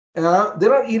 And they're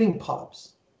not eating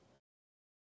pops,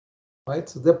 right?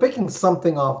 So they're picking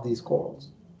something off these corals.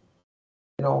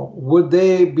 Would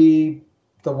they be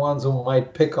the ones who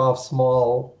might pick off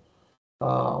small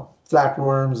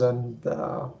flatworms and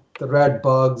the red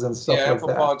bugs and stuff like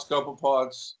that? Amphipods,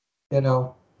 copepods.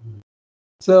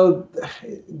 So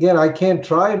again, I can't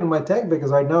try it in my tank because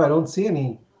right now I don't see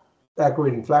any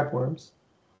aquating flatworms.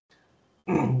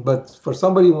 But for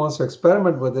somebody who wants to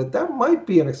experiment with it, that might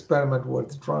be an experiment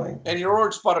worth trying. And your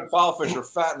orange spotted filefish are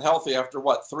fat and healthy after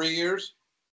 3 years?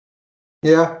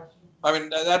 Yeah. I mean,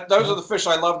 those are the fish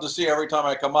I love to see every time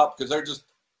I come up because they're just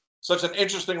such an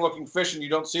interesting looking fish, and you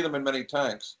don't see them in many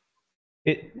tanks.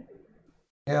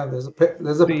 There's a pair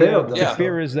of them. The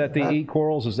fear is that they eat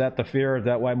corals. Is that the fear? Is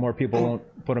that why more people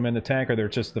won't put them in the tank, or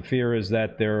the fear is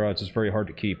that they're just very hard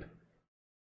to keep?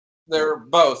 They're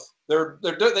both.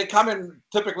 They come in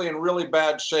typically in really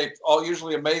bad shape, all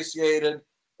usually emaciated,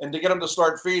 and to get them to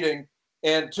start feeding.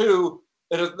 And 2,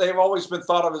 they've always been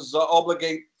thought of as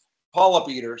obligate polyp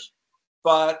eaters,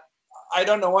 but I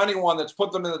don't know anyone that's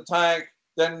put them in the tank,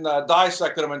 then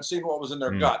dissected them and seen what was in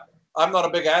their gut. I'm not a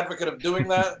big advocate of doing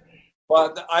that,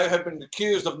 but I have been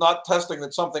accused of not testing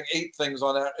that something ate things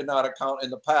in that account in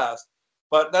the past.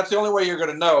 But that's the only way you're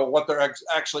going to know what they're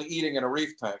actually eating in a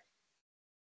reef tank.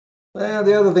 And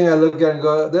the other thing I look at and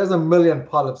go, there's 1 million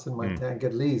polyps in my tank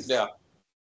at least. Yeah.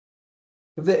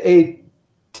 If they ate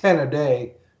 10 a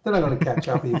day, they're not going to catch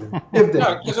up even.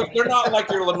 Because they're not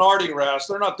like your Lenardi wrasse.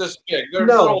 They're not this big. They're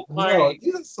little tiny. No,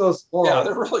 these are so small. Yeah,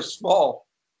 they're really small.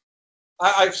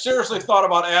 I've seriously thought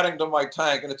about adding to my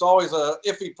tank, and it's always a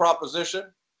iffy proposition.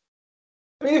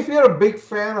 I mean, if you're a big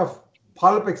fan of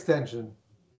polyp extension,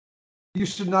 you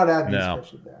should not add these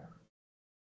fish in there,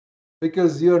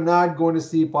 because you're not going to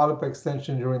see polyp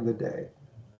extension during the day.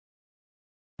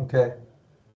 Okay,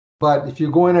 but if you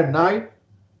go in at night,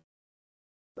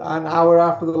 an hour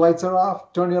after the lights are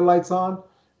off, turn your lights on,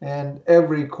 and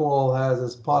every coral has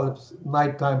its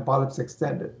nighttime polyps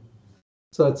extended.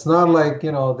 So it's not like,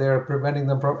 they're preventing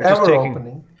them from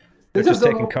opening. They're just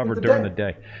taking cover during the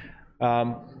day.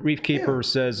 Reef Keeper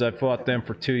says, I fought them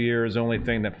for 2 years. The only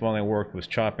thing that finally worked was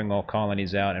chopping all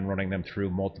colonies out and running them through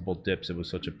multiple dips. It was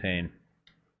such a pain.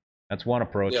 That's one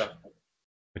approach. Yeah.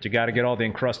 But you got to get all the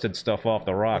encrusted stuff off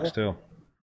the rocks, too.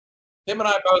 Him and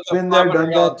I both have Been there,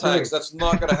 500-gallon done that tanks. too. That's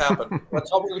not going to happen.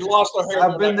 That's how we lost our hair.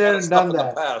 I've been there and done in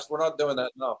that. the past. We're not doing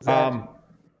that. No. Exactly.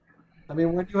 I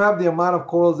mean, when you have the amount of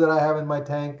corals that I have in my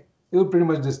tank, it would pretty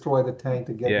much destroy the tank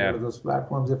to get rid of those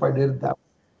platforms if I did it that way.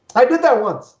 I did that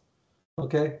once.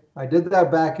 Okay, I did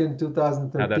that back in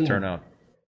 2013. How'd that turn out?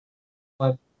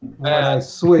 But when I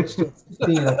switched to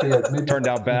 15, I figured maybe turned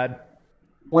out bad.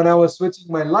 When I was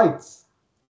switching my lights,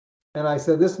 and I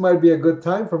said this might be a good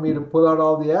time for me to pull out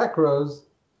all the acros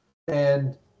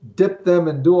and dip them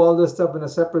and do all this stuff in a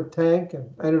separate tank, and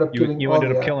I ended up killing. You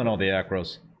ended up killing all the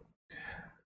acros.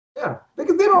 Yeah,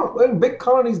 because they don't. Big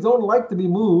colonies don't like to be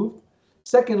moved.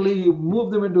 Secondly, you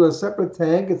move them into a separate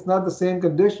tank. It's not the same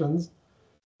conditions.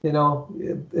 You know,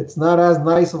 it's not as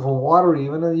nice of a water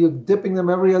even, and you're dipping them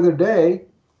every other day.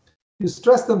 You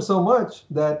stress them so much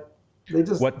that they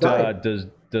just die.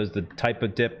 Does the type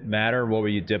of dip matter? What were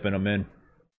you dipping them in?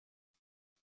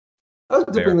 I was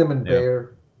dipping them in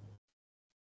Bayer.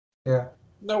 Yeah.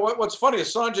 No, what's funny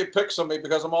is Sanjay picks on me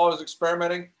because I'm always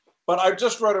experimenting. But I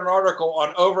just wrote an article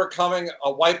on overcoming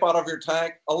a wipeout of your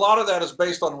tank. A lot of that is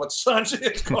based on what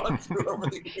Sanjay has gone through over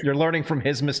the years. You're learning from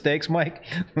his mistakes, Mike?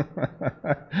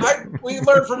 We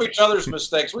learn from each other's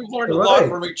mistakes. We've learned a lot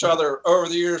from each other over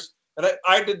the years. And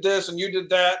I did this and you did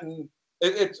that. And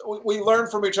we learn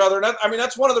from each other. And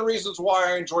that's one of the reasons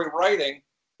why I enjoy writing,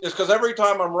 is because every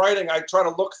time I'm writing, I try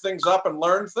to look things up and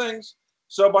learn things.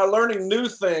 So by learning new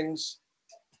things,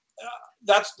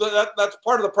 that's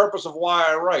part of the purpose of why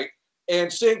I write.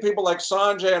 And seeing people like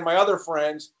Sanjay and my other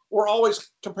friends, we're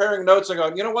always comparing notes and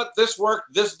going, you know what, this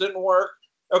worked, this didn't work.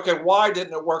 Okay, why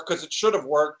didn't it work? Because it should have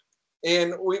worked.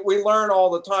 And we learn all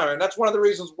the time. And that's one of the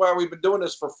reasons why we've been doing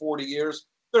this for 40 years.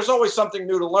 There's always something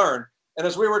new to learn. And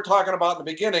as we were talking about in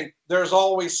the beginning, there's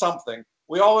always something.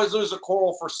 We always lose a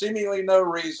coral for seemingly no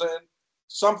reason.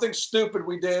 Something stupid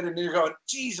we did, and you're going,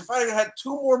 geez, if I had 2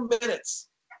 more minutes.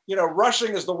 You know,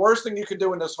 rushing is the worst thing you can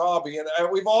do in this hobby. And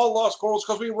we've all lost corals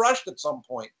because we rushed at some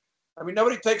point. I mean,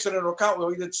 nobody takes it into account when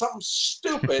we did something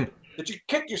stupid that you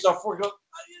kick yourself for. You go,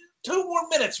 2 more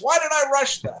minutes. Why did I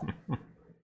rush that?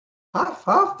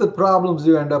 Half the problems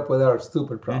you end up with are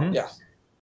stupid problems. Yeah.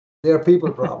 They're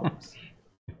people problems.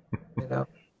 You know,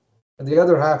 and the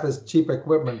other half is cheap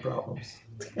equipment problems.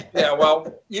 Yeah,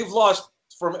 well, you've lost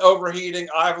from overheating.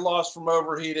 I've lost from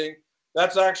overheating.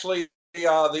 That's actually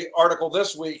the article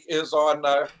this week is on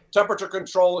temperature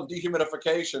control and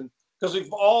dehumidification, because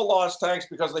we've all lost tanks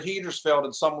because the heaters failed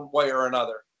in some way or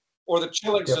another, or the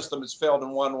chilling system has failed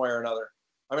in one way or another.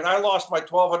 I mean, I lost my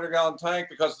 1,200-gallon tank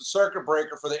because the circuit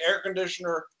breaker for the air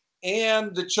conditioner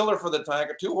and the chiller for the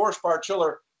tank, a 2-horsepower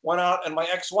chiller, went out, and my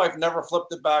ex-wife never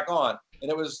flipped it back on,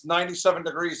 and it was 97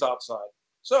 degrees outside.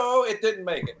 So it didn't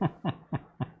make it.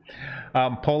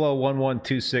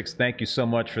 Polo1126, thank you so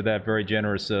much for that very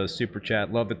generous super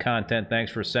chat. Love the content.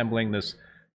 Thanks for assembling this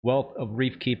wealth of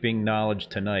reef keeping knowledge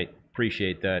tonight.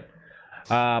 Appreciate that.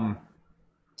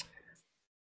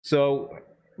 So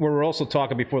we were also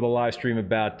talking before the live stream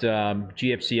about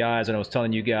GFCIs, and I was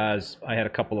telling you guys I had a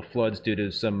couple of floods due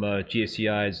to some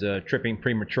GFCIs tripping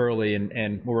prematurely,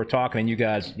 and we were talking, and you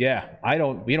guys,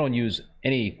 we don't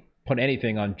put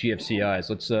anything on GFCIs.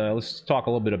 Let's talk a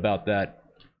little bit about that.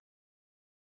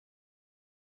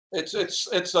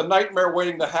 It's a nightmare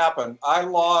waiting to happen. I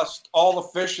lost all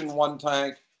the fish in one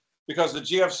tank because the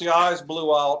GFCIs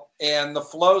blew out and the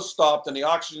flow stopped and the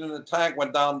oxygen in the tank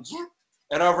went down,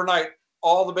 and overnight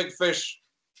all the big fish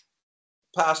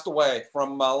passed away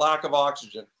from lack of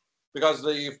oxygen because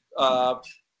the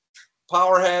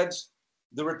power heads,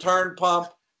 the return pump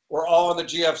were all in the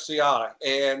GFCI.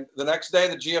 And the next day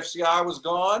the GFCI was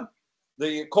gone.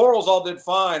 The corals all did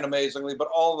fine, amazingly, but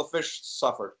all the fish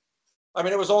suffered. I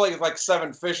mean, it was only like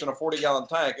 7 fish in a 40-gallon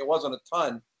tank. It wasn't a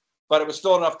ton, but it was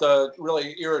still enough to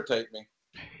really irritate me.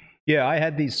 Yeah, I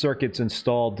had these circuits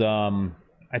installed,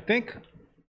 I think,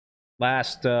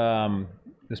 this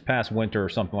past winter or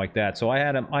something like that. So I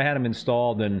had them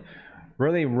installed and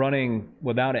really running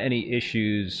without any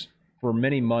issues for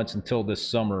many months until this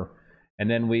summer. And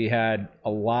then we had a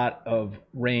lot of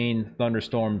rain,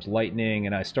 thunderstorms, lightning,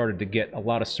 and I started to get a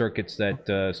lot of circuits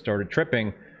that started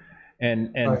tripping.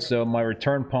 And right. So my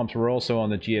return pumps were also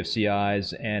on the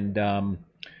GFCIs, and I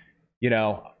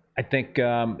think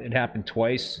it happened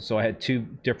twice. So I had 2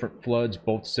 different floods,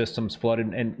 both systems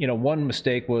flooded, and one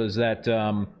mistake was that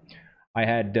I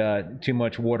had too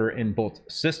much water in both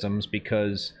systems,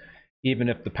 because even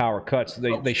if the power cuts,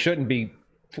 they shouldn't be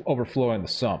overflowing the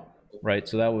sump, right?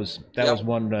 So that was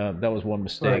one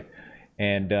mistake. Right.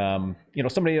 And,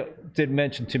 somebody did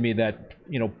mention to me that,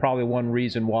 probably one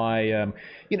reason why,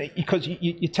 because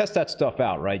you test that stuff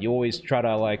out, right? You always try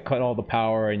to cut all the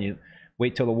power, and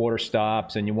wait till the water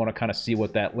stops, and you want to kind of see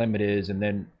what that limit is and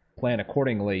then plan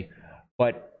accordingly.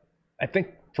 But I think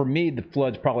for me, the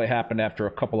floods probably happened after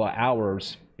a couple of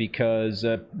hours, because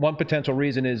one potential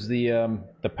reason is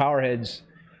the power heads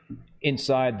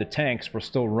inside the tanks were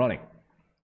still running.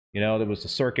 You know, there was a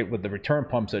circuit with the return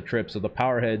pumps that tripped, so the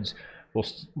power heads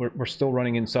were still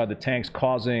running inside the tanks,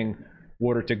 causing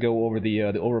water to go over the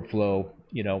overflow,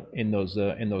 you know, in those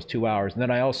 2 hours. And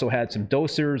then I also had some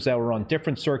dosers that were on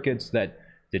different circuits that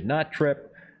did not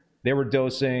trip. They were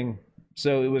dosing,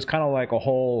 so it was kind of like a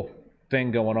whole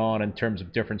thing going on in terms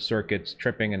of different circuits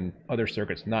tripping and other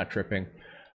circuits not tripping.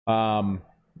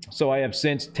 So I have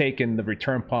since taken the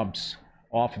return pumps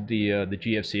off of the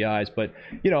GFCIs, but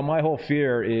you know, my whole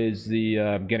fear is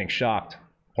the getting shocked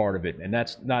part of it, and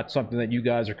that's not something that you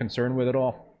guys are concerned with at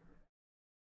all.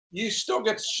 You still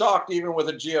get shocked even with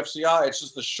a GFCI. It's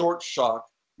just the short shock.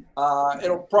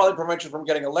 It'll probably prevent you from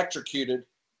getting electrocuted,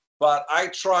 but I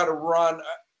try to run.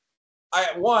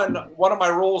 One of my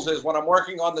rules is when I'm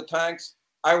working on the tanks,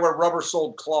 I wear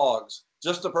rubber-soled clogs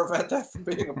just to prevent that from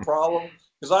being a problem.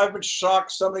 Because I've been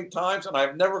shocked so many times, and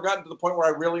I've never gotten to the point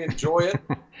where I really enjoy it.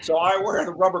 So I wear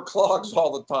the rubber clogs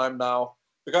all the time now.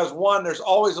 Because one, there's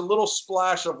always a little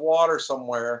splash of water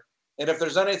somewhere, and if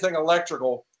there's anything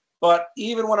electrical. But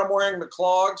even when I'm wearing the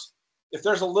clogs, if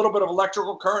there's a little bit of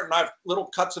electrical current and I have little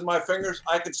cuts in my fingers,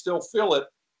 I can still feel it.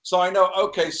 So I know,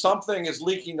 okay, something is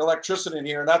leaking electricity in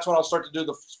here, and that's when I'll start to do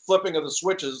the flipping of the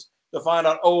switches to find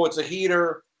out, oh, it's a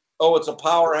heater, oh, it's a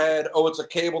power head, oh, it's a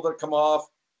cable that come off.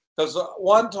 Because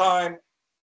one time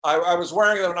I was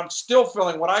wearing them and I'm still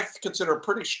feeling what I consider a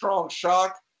pretty strong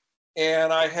shock.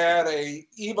 And I had a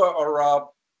EVA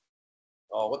or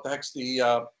what the heck's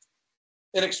the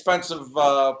inexpensive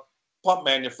pump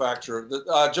manufacturer, the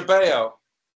Jabeo.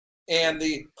 And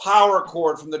the power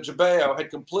cord from the Jabeo had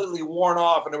completely worn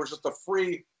off, and it was just a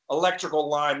free electrical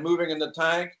line moving in the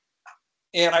tank.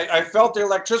 And I felt the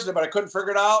electricity, but I couldn't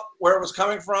figure it out where it was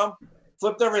coming from.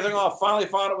 Flipped everything off, finally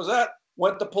found it was that.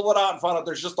 Went to pull it out and found out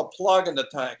there's just a plug in the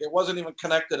tank. It wasn't even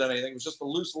connected to anything. It was just a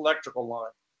loose electrical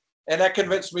line. And that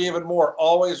convinced me even more.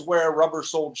 Always wear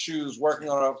rubber-soled shoes working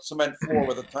on a cement floor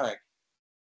with a tank.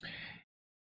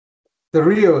 The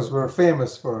Rios were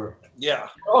famous for... Yeah.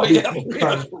 Oh, yeah.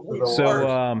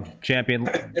 So, Champion...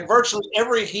 And virtually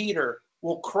every heater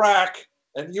will crack,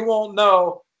 and you won't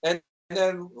know. And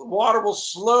then water will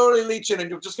slowly leach in,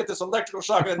 and you'll just get this electrical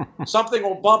shock, and something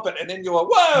will bump it, and then you'll go,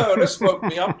 whoa, this woke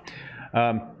me up.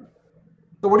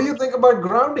 So what do you think about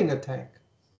grounding a tank?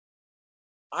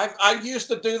 I used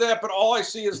to do that, but all I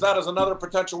see is that as another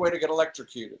potential way to get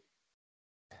electrocuted.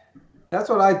 That's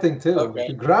what I think too. Okay. If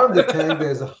you ground the tank,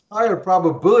 there's a higher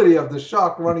probability of the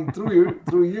shock running through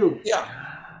you. Yeah.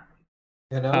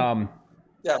 You know?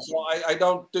 Yeah, so I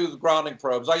don't do the grounding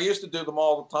probes. I used to do them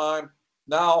all the time.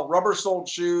 Now, rubber-soled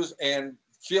shoes and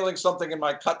feeling something in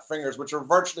my cut fingers, which are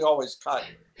virtually always cut.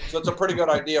 So it's a pretty good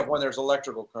idea of when there's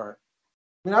electrical current.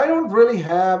 I mean, I don't really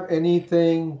have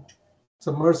anything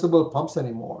submersible pumps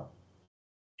anymore.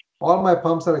 All my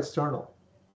pumps are external.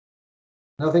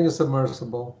 Nothing is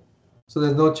submersible. So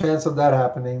there's no chance of that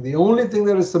happening. The only thing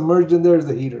that is submerged in there is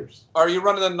the heaters. Are you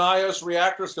running the NIOS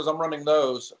reactors? Because I'm running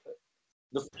those.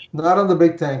 Not on the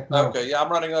big tank, no. Okay, yeah,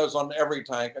 I'm running those on every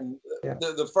tank. And yeah.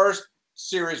 the first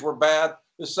series were bad.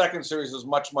 The second series is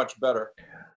much, much better.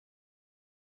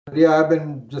 Yeah, I've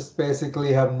been just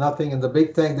basically have nothing in the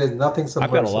big tank. There's nothing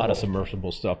submersible. I've got a lot of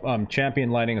submersible stuff. Champion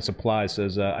Lighting and Supply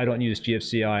says, I don't use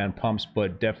GFCI on pumps,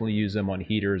 but definitely use them on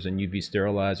heaters and UV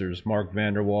sterilizers. Mark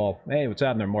Vanderwall. Hey, what's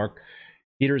happening there, Mark?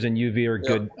 Heaters and UV are a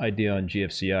good idea on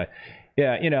GFCI.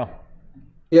 Yeah, you know.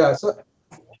 Yeah, so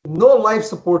no life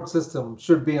support system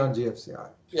should be on GFCI.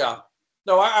 Yeah.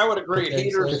 No, I would agree. Okay,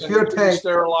 heaters and UV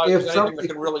sterilizers, anything that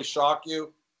can really shock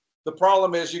you. The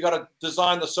problem is you got to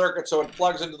design the circuit so it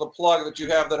plugs into the plug that you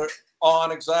have that are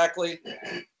on exactly.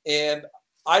 And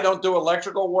I don't do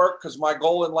electrical work because my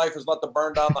goal in life is not to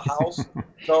burn down the house.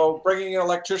 So bringing in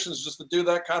electricians just to do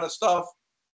that kind of stuff,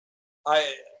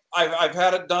 I've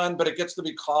had it done, but it gets to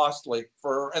be costly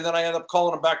and then I end up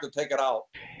calling them back to take it out.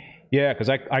 Yeah, because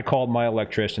I called my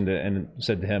electrician and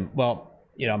said to him, well,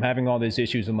 you know, I'm having all these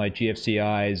issues with my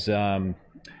GFCIs.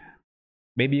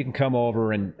 Maybe you can come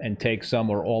over and take some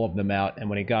or all of them out. And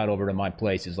when he got over to my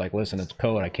place, he's like, listen, it's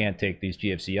code. I can't take these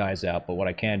GFCIs out. But what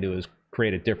I can do is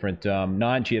create a different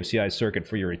non-GFCI circuit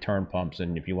for your return pumps.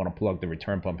 And if you want to plug the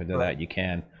return pump into that, you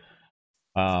can.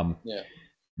 Yeah.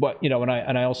 But, you know,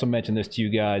 and I also mentioned this to you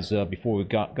guys before we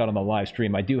got on the live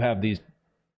stream. I do have these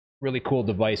really cool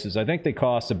devices. I think they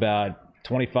cost about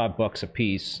 $25 a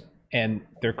piece. And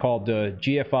they're called the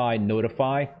GFI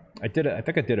Notify. I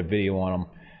think I did a video on them.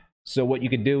 So what you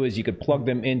could do is you could plug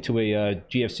them into a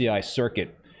GFCI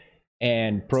circuit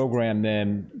and program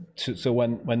them so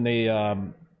when they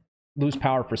lose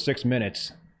power for 6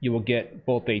 minutes, you will get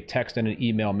both a text and an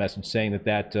email message saying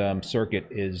that circuit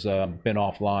is been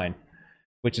offline,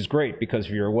 which is great because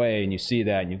if you're away and you see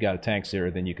that and you've got a tank sitter,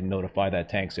 then you can notify that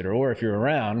tank sitter. Or if you're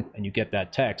around and you get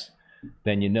that text,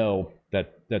 then you know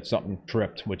that something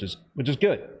tripped, which is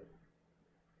good.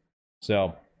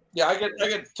 So yeah, I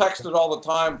get texted all the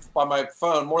time by my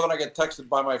phone, more than I get texted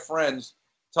by my friends,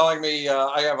 telling me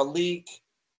I have a leak,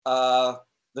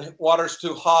 the water's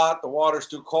too hot, the water's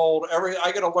too cold.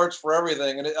 I get alerts for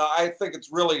everything, and I think it's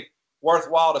really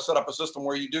worthwhile to set up a system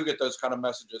where you do get those kind of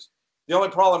messages. The only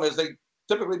problem is they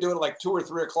typically do it at like 2 or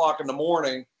 3 o'clock in the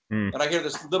morning, and I hear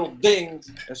this little ding,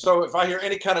 and so if I hear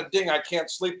any kind of ding, I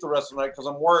can't sleep the rest of the night because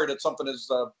I'm worried that something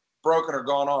is broken or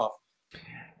gone off.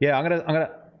 Yeah, I'm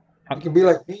gonna. You can be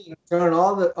like me, turn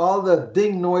all the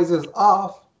ding noises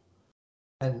off,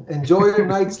 and enjoy your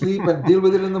night's sleep and deal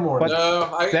with it in the morning. No,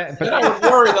 I would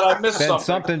worry that I missed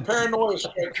something. Paranoia.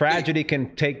 Tragedy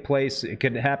can take place. It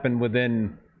could happen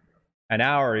within an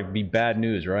hour. It'd be bad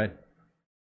news, right?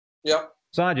 Yep.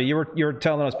 Sanjay, you were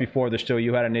telling us before the show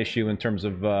you had an issue in terms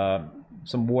of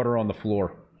some water on the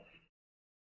floor.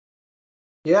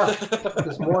 Yeah,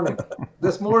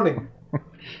 this morning.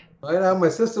 Right now, my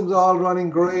system's all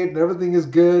running great and everything is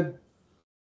good,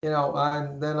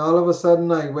 and then all of a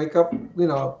sudden I wake up,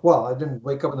 well, I didn't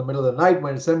wake up in the middle of the night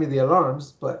when it sent me the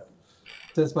alarms, but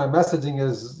since my messaging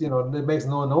is, it makes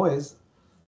no noise.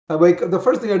 The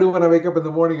first thing I do when I wake up in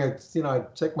the morning, I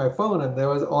check my phone and there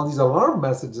was all these alarm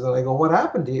messages and I go, what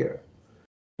happened here?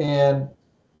 And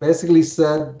basically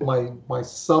said my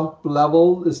sump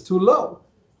level is too low.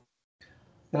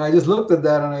 And I just looked at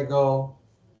that and I go,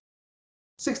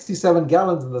 67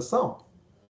 gallons in the sump,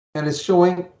 and it's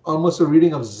showing almost a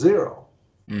reading of 0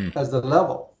 as the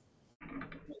level.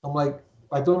 I'm like,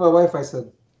 I told my wife, I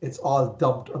said, it's all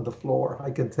dumped on the floor. I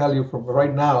can tell you from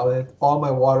right now that all my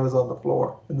water is on the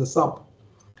floor in the sump.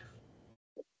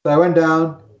 So I went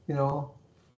down,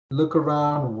 look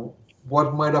around,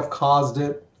 what might have caused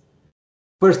it.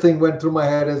 First thing went through my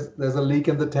head is there's a leak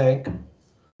in the tank,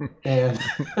 and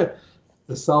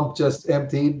the sump just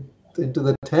emptied into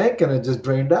the tank and it just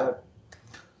drained out.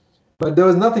 But there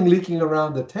was nothing leaking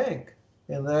around the tank.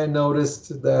 And then I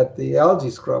noticed that the algae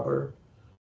scrubber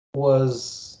there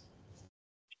was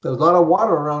a lot of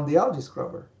water around the algae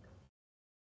scrubber.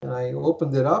 And I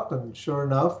opened it up and sure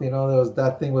enough,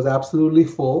 that thing was absolutely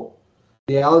full.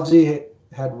 The algae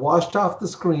had washed off the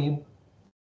screen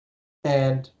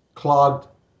and clogged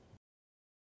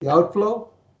the outflow.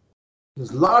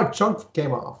 This large chunk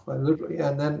came off, and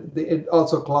then it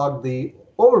also clogged the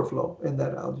overflow in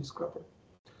that algae scrubber.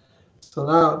 So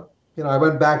now, I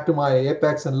went back to my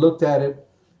Apex and looked at it.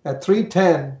 At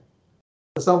 3:10,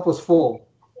 the sump was full,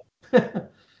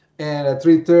 and at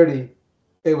 3:30,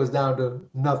 it was down to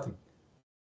nothing.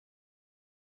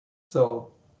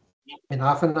 So, in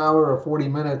half an hour or 40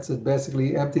 minutes, it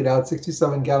basically emptied out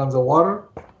 67 gallons of water,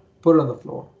 put it on the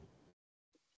floor.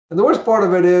 And the worst part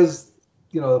of it is,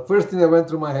 the first thing that went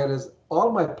through my head is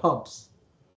all my pumps,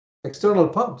 external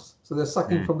pumps, so they're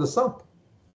sucking from the sump.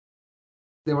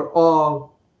 They were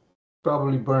all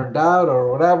probably burned out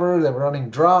or whatever. They were running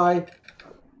dry,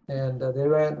 and they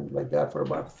ran like that for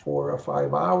about 4 or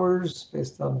 5 hours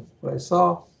based on what I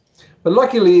saw. But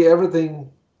luckily, everything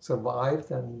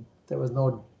survived, and there was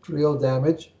no real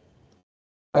damage.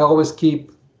 I always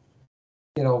keep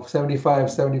 75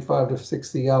 to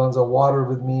 60 gallons of water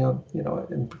with me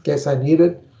in case I need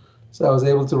it. So I was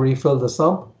able to refill the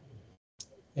sump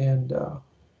and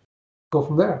go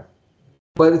from there.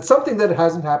 But it's something that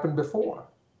hasn't happened before,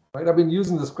 right? I've been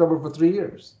using the scrubber for 3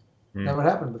 years. Never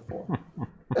happened before.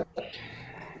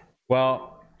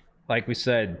 Well, like we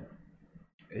said,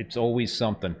 it's always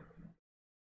something.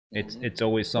 It's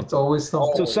always something. It's always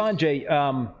something. So Sanjay,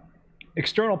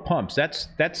 external pumps.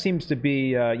 That seems to be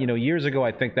years ago.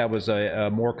 I think that was a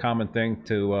more common thing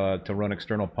to run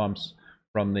external pumps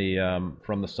from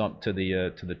the sump to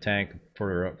the tank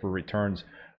for returns.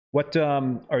 What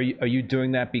are you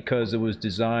doing that because it was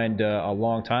designed a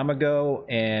long time ago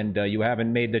and you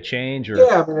haven't made the change? Or?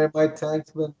 Yeah, I mean my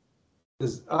tank's been.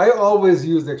 I always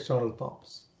use external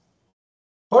pumps,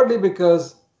 partly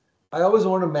because I always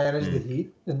want to manage the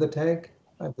heat in the tank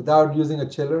without using a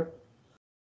chiller.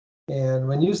 And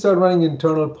when you start running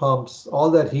internal pumps, all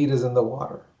that heat is in the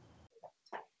water.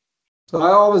 So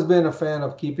I've always been a fan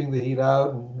of keeping the heat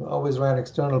out and always ran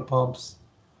external pumps.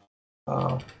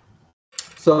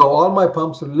 So all my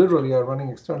pumps literally are running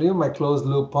external. Even my closed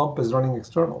loop pump is running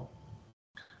external.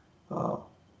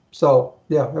 So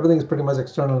yeah, everything is pretty much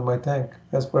external in my tank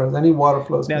as far as any water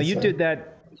flows. Now you did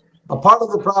that. A part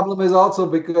of the problem is also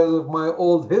because of my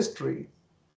old history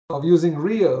of using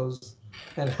Rios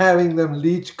and having them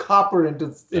leach copper into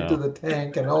the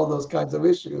tank and all those kinds of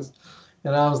issues.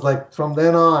 And I was like, from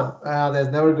then on, there's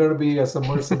never going to be a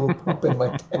submersible pump in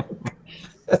my tank.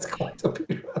 That's going to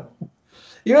be run.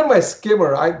 Even my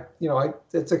skimmer,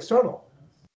 it's external.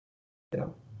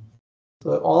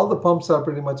 So all the pumps are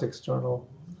pretty much external.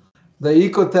 The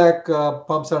Ecotech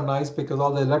pumps are nice because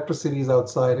all the electricity is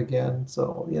outside again.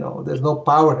 So, there's no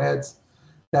power heads,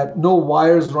 no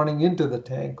wires running into the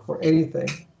tank for anything.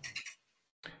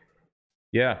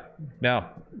 Yeah. No.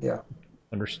 Yeah.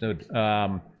 Understood.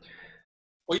 Well,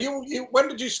 when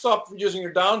did you stop using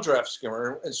your downdraft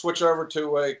skimmer and switch over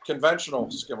to a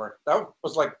conventional skimmer? That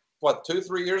was like, what,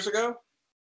 2-3 years ago?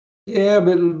 Yeah,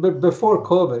 but before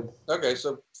COVID. Okay,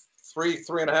 so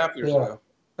 3.5 years ago.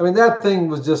 I mean, that thing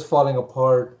was just falling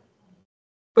apart.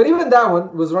 But even that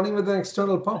one was running with an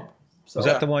external pump. So, was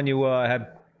that the one you had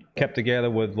kept together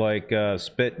with like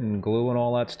spit and glue and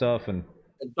all that stuff? And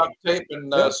duct tape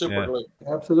and super glue.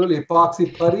 Absolutely.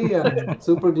 Epoxy putty and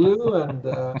super glue. And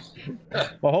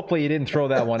well, hopefully you didn't throw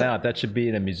that one out. That should be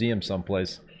in a museum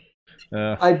someplace.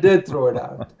 I did throw it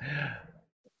out.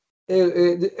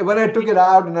 When I took it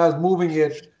out and I was moving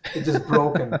it, it just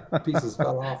broke and pieces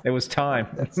fell off. It was time.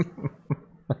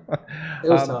 It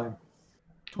was time.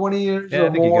 20 years yeah, or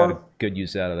I think more. you got a good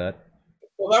use out of that.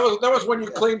 Well, that was when you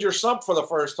cleaned your sump for the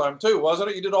first time too,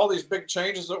 wasn't it? You did all these big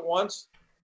changes at once.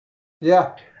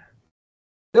 Yeah.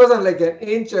 There was like an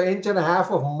inch and a half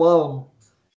of mulm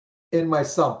in my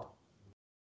sump.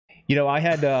 I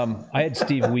had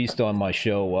Steve Wiest on my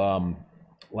show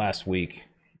last week,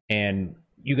 and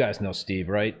you guys know Steve,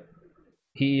 right?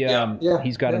 He's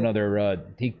got another.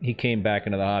 He came back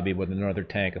into the hobby with another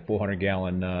tank, a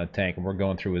 400-gallon tank, and we're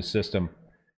going through his system.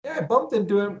 Yeah, I bumped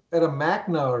into him at a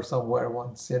MASNA or somewhere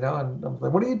once, and I'm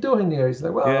like, "What are you doing here?" He's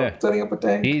like, "Well, I'm setting up a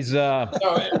tank." He's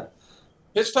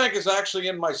his tank is actually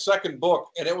in my second book,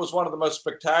 and it was one of the most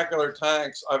spectacular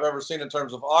tanks I've ever seen in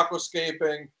terms of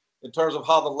aquascaping, in terms of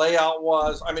how the layout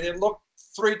was. I mean, it looked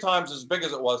 3 times as big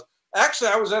as it was.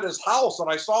 Actually, I was at his house and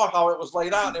I saw how it was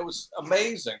laid out, and it was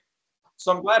amazing.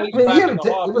 So I'm glad he's back in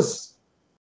the hobby.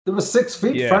 It was 6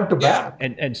 feet front to back.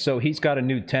 And so he's got a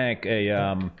new tank,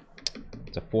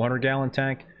 it's a 400-gallon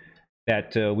tank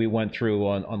that we went through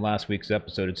on last week's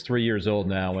episode. It's 3 years old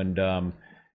now, and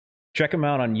check him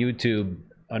out on YouTube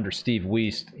under Steve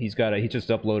Wiest. He just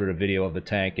uploaded a video of the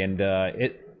tank, and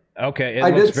it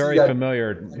looks very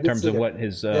familiar in terms of what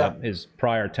his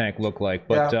prior tank looked like.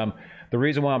 But the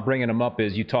reason why I'm bringing him up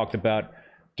is you talked about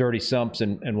dirty sumps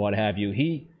and what have you.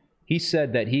 He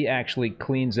said that he actually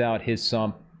cleans out his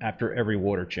sump after every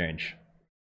water change.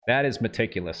 That is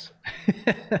meticulous.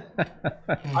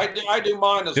 I do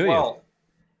mine as well.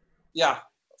 Yeah,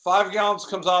 5 gallons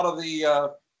comes out of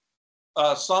the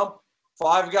sump.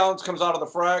 5 gallons comes out of the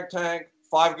frag tank.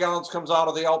 5 gallons comes out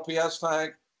of the LPS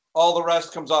tank. All the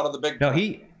rest comes out of the big tank.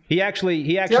 He actually.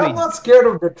 See, I'm not scared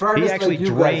of detritus. He actually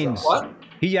drains. What?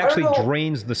 He actually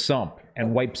drains the sump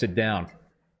and wipes it down.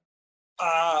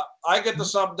 I get the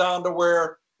sump down to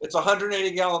where it's a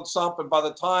 180-gallon sump, and by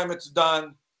the time it's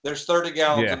done, there's 30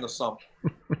 gallons in the sump.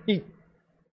 I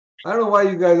don't know why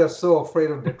you guys are so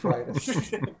afraid of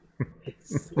detritus.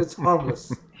 It's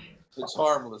harmless. It's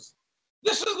harmless.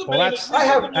 This is the that's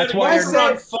why you're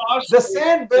not the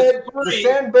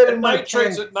sandbed in my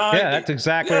tank. Yeah, that's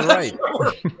exactly right.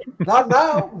 Not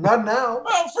now.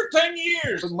 Well, for 10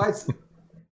 years.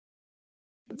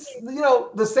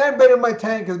 The sandbed in my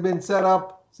tank has been set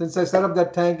up since I set up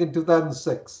that tank in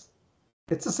 2006.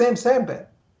 It's the same sandbed.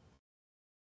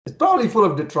 It's probably full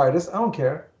of detritus. I don't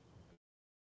care.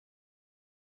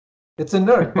 It's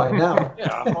inert by now.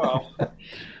 Yeah, well.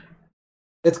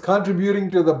 It's contributing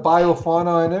to the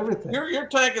biofauna and everything. Your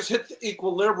tank has hit the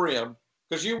equilibrium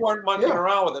because you weren't monkeying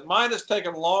around with it. Mine has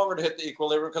taken longer to hit the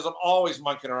equilibrium because I'm always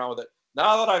monkeying around with it.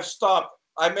 Now that I've stopped,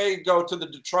 I may go to the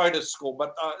detritus school,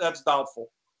 but that's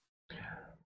doubtful.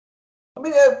 I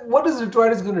mean, what is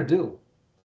detritus going to do?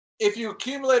 If you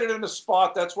accumulate it in a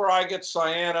spot, that's where I get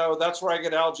cyano, that's where I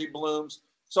get algae blooms.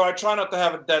 So I try not to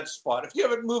have a dead spot. If you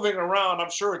have it moving around,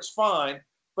 I'm sure it's fine.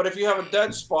 But if you have a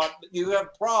dead spot, you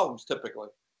have problems typically.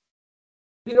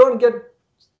 You don't get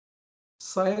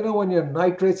cyano when your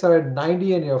nitrates are at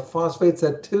 90 and your phosphates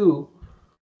at 2.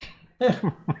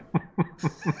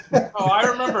 Oh, I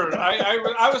remember.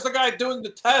 I was the guy doing the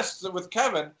tests with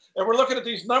Kevin, and we're looking at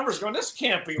these numbers going, this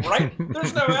can't be right.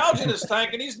 There's no algae in this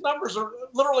tank, and these numbers are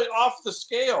literally off the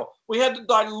scale. We had to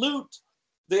dilute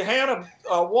the Hannah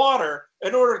water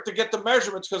in order to get the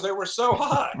measurements because they were so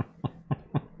high.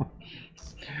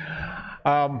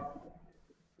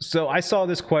 So I saw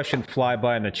this question fly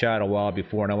by in the chat a while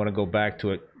before, and I want to go back to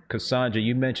it because Sanjay,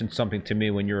 you mentioned something to me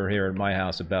when you were here at my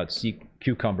house about sea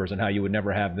cucumbers and how you would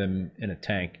never have them in a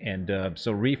tank. And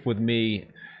so Reef with me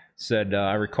said,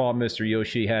 I recall Mr.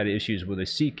 Joshi had issues with a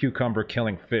sea cucumber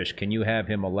killing fish. Can you have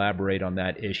him elaborate on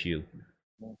that issue?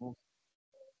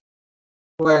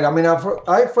 Right. I mean,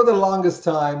 I for the longest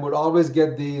time would always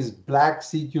get these black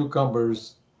sea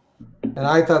cucumbers. And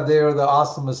I thought they were the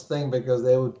awesomest thing because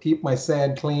they would keep my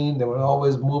sand clean. They were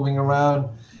always moving around,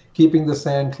 keeping the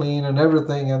sand clean and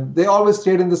everything. And they always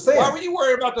stayed in the sand. Why were you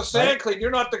worried about the sand clean? You're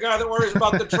not the guy that worries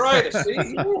about the detritus. See?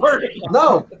 You were worried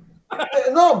about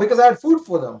No, because I had food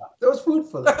for them. There was food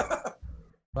for them,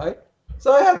 right?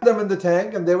 So I had them in the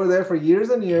tank, and they were there for years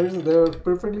and years. And they were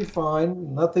perfectly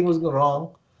fine. Nothing was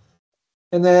wrong.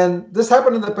 And then this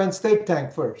happened in the Penn State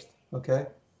tank first, okay?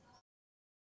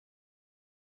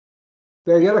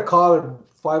 They get a call at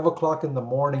 5 o'clock in the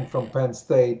morning from Penn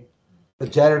State. The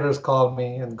janitors call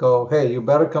me and go, hey, you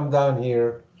better come down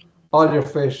here. All your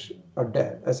fish are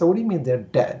dead. I said, what do you mean they're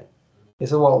dead? He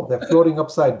said, well, they're floating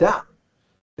upside down.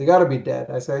 They got to be dead.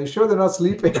 I said, are you sure they're not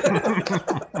sleeping?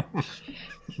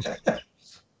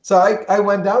 So I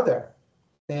went down there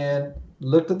and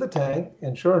looked at the tank,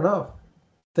 and sure enough,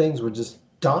 things were just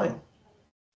dying,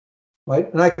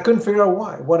 right? And I couldn't figure out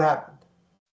why. What happened?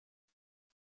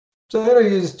 So,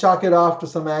 you just chalk it off to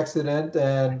some accident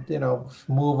and,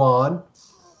 move on.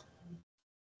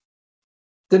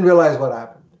 Didn't realize what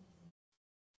happened.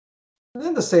 And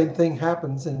then the same thing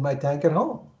happens in my tank at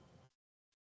home.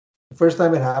 The first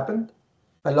time it happened,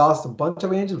 I lost a bunch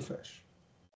of angelfish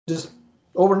just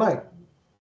overnight.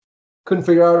 Couldn't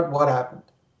figure out what happened.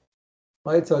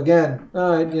 Right? So again,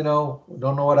 all right,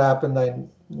 don't know what happened. I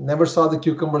never saw the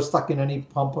cucumber stuck in any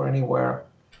pump or anywhere.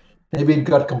 Maybe it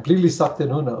got completely sucked in,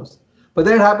 who knows. But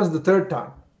then it happens the third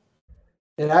time.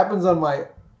 It happens on my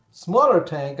smaller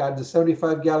tank. I had the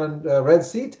 75-gallon Red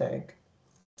Sea tank.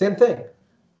 Same thing.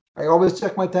 I always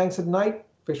check my tanks at night.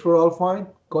 Fish were all fine.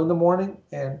 Go in the morning,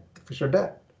 and the fish are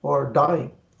dead or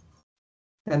dying.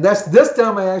 And this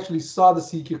time I actually saw the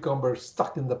sea cucumber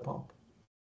stuck in the pump.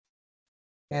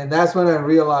 And that's when I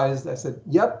realized, I said,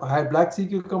 yep, I had black sea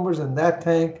cucumbers in that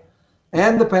tank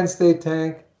and the Penn State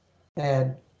tank.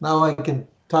 And now I can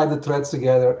tie the threads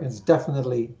together. It's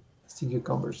definitely sea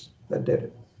cucumbers that did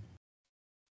it.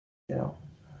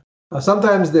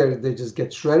 Sometimes they just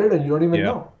get shredded and you don't even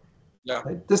know. Yeah.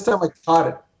 Right? This time I caught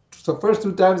it. So first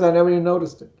 2 times I never even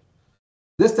noticed it.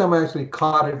 This time I actually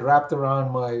caught it wrapped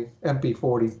around my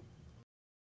MP40.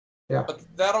 Yeah. But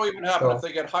that'll even happen if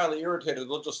they get highly irritated.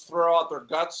 They'll just throw out their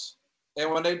guts.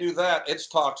 And when they do that, it's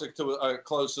toxic to a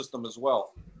closed system as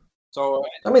well. So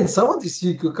I mean, some of these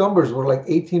sea cucumbers were like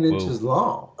 18 inches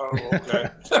long. Oh, okay.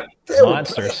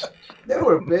 Monsters. They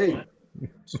were big.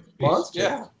 Monsters.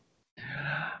 Yeah.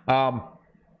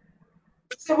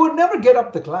 But they would never get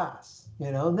up the glass.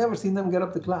 Never seen them get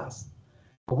up the glass.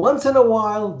 But once in a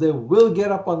while, they will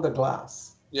get up on the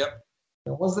glass. Yep.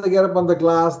 And once they get up on the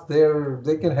glass,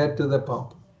 they can head to the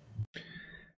pump.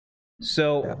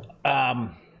 So,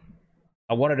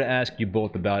 I wanted to ask you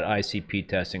both about ICP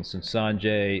testing. Since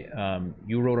Sanjay,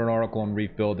 you wrote an article on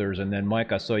Reef Builders, and then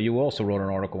Mike, I saw you also wrote an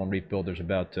article on Reef Builders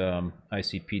about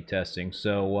ICP testing.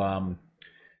 So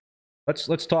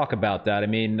let's talk about that. I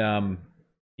mean,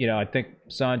 I think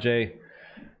Sanjay,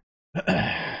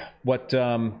 what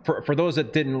for those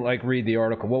that didn't read the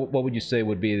article, what would you say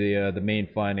would be the main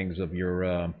findings of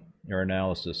your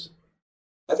analysis?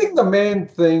 I think the main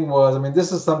thing was,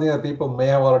 this is something that people may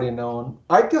have already known.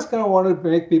 I just kind of wanted to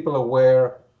make people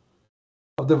aware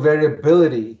of the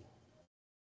variability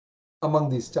among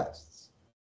these tests.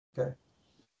 Okay.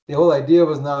 The whole idea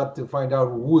was not to find out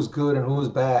who's good and who's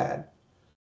bad,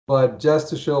 but just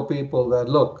to show people that,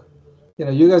 look,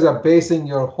 you guys are basing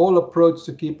your whole approach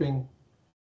to keeping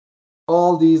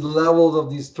all these levels of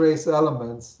these trace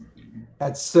elements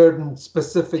at certain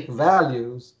specific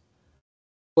values.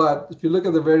 But if you look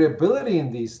at the variability in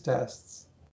these tests,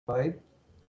 right,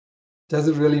 does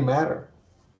it really matter?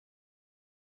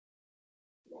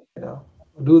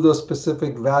 Do those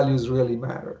specific values really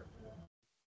matter?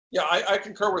 Yeah, I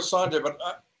concur with Sanjay, but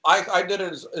I did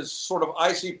it as sort of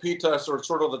ICP tests or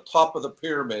sort of the top of the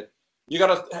pyramid. You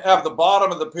got to have the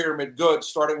bottom of the pyramid good,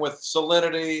 starting with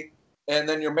salinity, and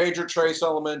then your major trace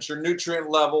elements, your nutrient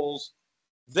levels.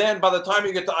 Then by the time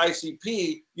you get to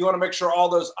ICP, you want to make sure all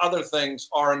those other things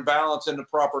are in balance in the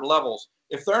proper levels.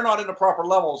 If they're not in the proper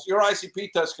levels, your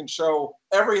ICP test can show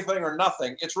everything or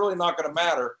nothing. It's really not going to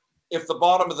matter if the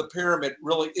bottom of the pyramid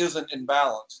really isn't in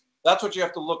balance. That's what you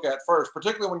have to look at first,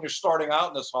 particularly when you're starting out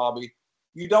in this hobby.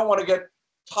 You don't want to get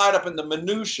tied up in the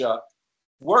minutia.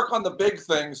 Work on the big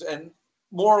things, and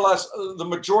more or less the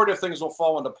majority of things will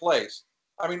fall into place.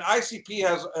 I mean, ICP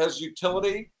has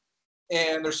utility,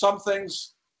 and there's some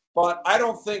things, but I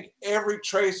don't think every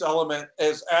trace element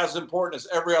is as important as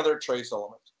every other trace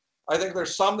element. I think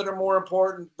there's some that are more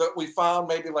important that we found,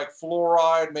 maybe like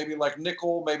fluoride, maybe like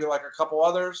nickel, maybe like a couple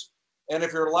others. And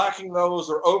if you're lacking those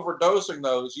or overdosing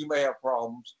those, you may have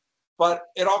problems. But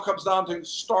it all comes down to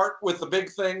start with the big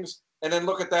things and then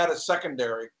look at that as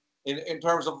secondary in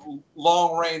terms of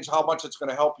long range, how much it's going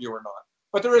to help you or not.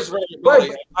 But there is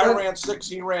variability. I ran 6,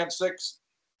 he ran 6,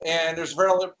 and there's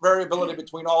variability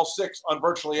between all 6 on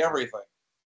virtually everything.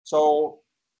 So,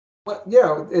 but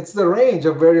yeah, it's the range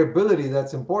of variability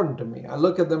that's important to me. I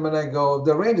look at them and I go,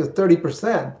 the range is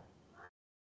 30%.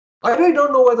 I really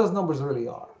don't know where those numbers really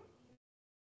are.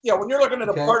 Yeah, when you're looking at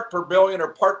a part per billion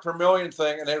or part per million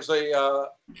thing, and there's a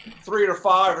 3 or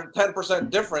 5 or 10%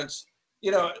 difference,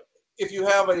 you know, if you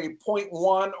have a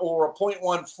 0.1 or a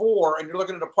 0.14 and you're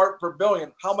looking at a part per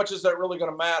billion, how much is that really going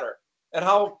to matter? And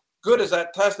how good is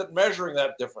that test at measuring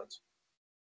that difference?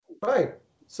 Right.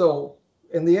 So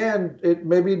in the end, it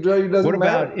maybe really doesn't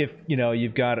matter. What about if, you know,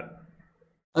 you've got...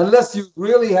 Unless you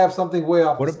really have something way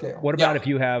off the scale. What about if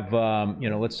you have, you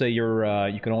know, let's say you're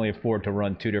you can only afford to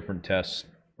run 2 different tests,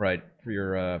 right, for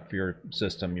your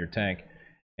system, your tank,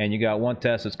 and you got one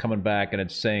test that's coming back and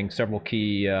it's saying several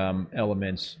key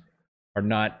elements are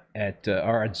not at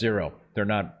are at 0. They're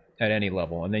not at any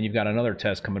level, and then you've got another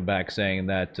test coming back saying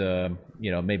that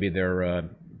you know, maybe they're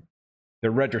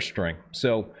registering.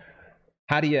 So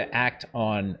how do you act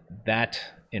on that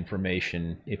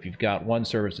information if you've got one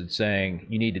service that's saying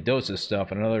you need to dose this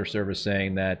stuff and another service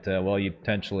saying that well, you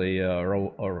potentially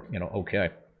are you know, okay?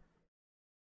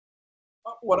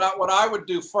 What I would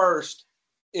do first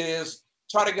is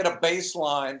try to get a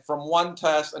baseline from one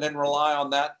test and then rely on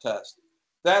that test.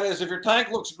 That is, if your tank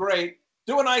looks great,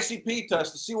 do an ICP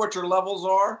test to see what your levels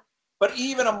are. But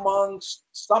even amongst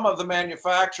some of the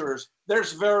manufacturers,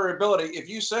 there's variability. If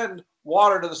you send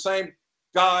water to the same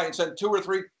guy and send 2 or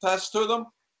 3 tests to them,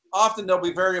 often there'll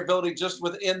be variability just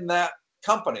within that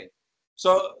company.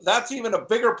 So that's even a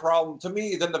bigger problem to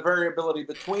me than the variability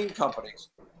between companies.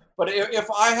 But if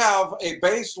I have a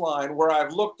baseline where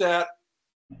I've looked at,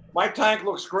 my tank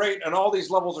looks great and all these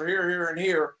levels are here, here, and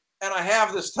here, and I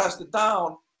have this tested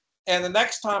down, and the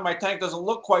next time my tank doesn't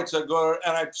look quite so good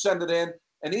and I send it in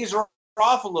and these are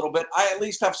off a little bit, I at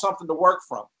least have something to work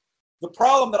from. The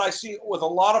problem that I see with a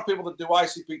lot of people that do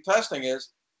ICP testing is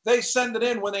they send it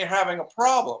in when they're having a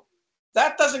problem.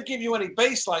 That doesn't give you any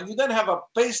baseline. You then have a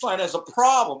baseline as a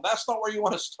problem. That's not where you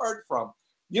want to start from.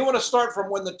 You want to start from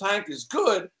when the tank is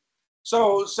good.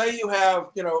 So say you have,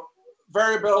 you know,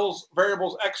 variables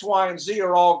X, Y, and Z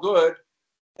are all good,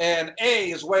 and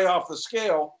A is way off the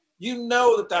scale, you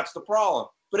know that that's the problem.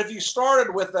 But if you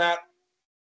started with that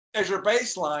as your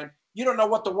baseline, you don't know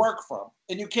what to work from,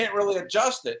 and you can't really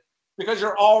adjust it because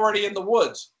you're already in the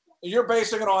woods. You're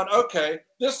basing it on, okay,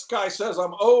 this guy says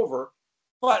I'm over,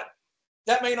 but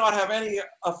that may not have any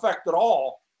effect at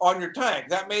all on your tank.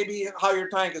 That may be how your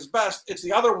tank is best. It's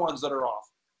the other ones that are off.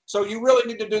 So you really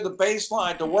need to do the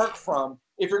baseline to work from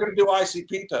if you're going to do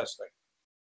ICP testing.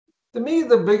 To me,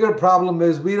 the bigger problem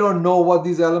is we don't know what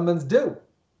these elements do.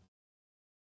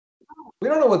 We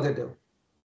don't know what they do.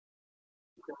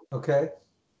 Okay?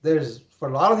 For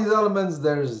a lot of these elements,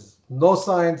 there's no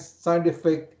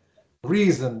scientific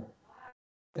reason,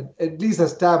 at least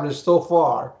established so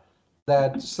far,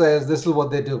 that says this is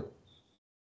what they do.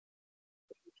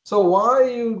 So why are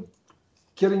you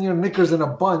getting your knickers in a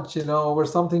bunch, you know, over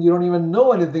something you don't even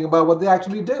know anything about what they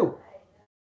actually do?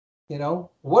 You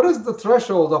know, what is the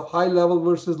threshold of high level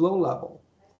versus low level?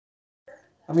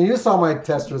 I mean, you saw my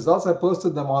test results. I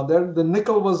posted them on there. The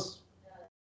nickel was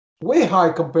way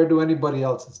high compared to anybody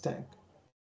else's tank.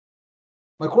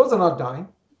 My corals are not dying.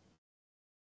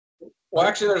 Well,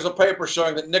 actually, there's a paper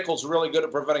showing that nickel's really good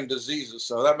at preventing diseases,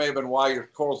 so that may have been why your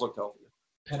corals look healthier.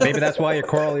 Maybe that's why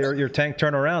your tank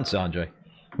turn around, Sanjay.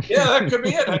 Yeah, that could be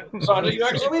it, Sanjay. You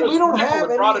actually we don't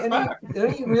have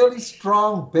any really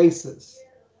strong basis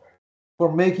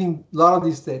for making a lot of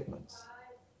these statements.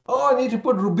 Oh, I need to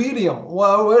put rubidium.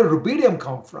 Well, where did rubidium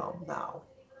come from now?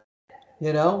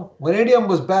 You know, vanadium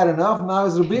was bad enough, now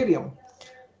it's rubidium.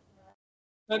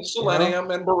 And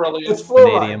selenium and beryllium. It's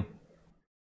fluoride.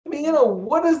 I mean, you know,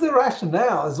 what is the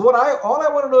rationale? All I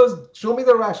want to know is show me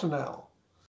the rationale.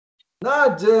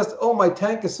 Not just, oh, my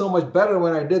tank is so much better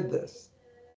when I did this.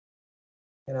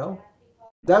 You know,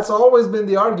 that's always been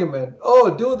the argument.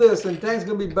 Oh, do this and tank's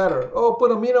going to be better. Oh,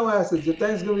 put amino acids, your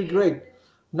tank's going to be great.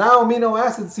 Now amino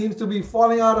acid seems to be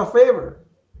falling out of favor.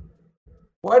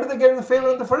 Why did they get in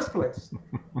favor in the first place?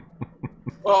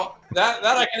 Well, that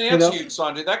I can answer you,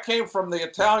 Sanjay. That came from the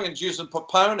Italians using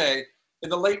popone in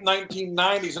the late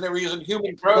 1990s, and they were using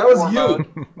human growth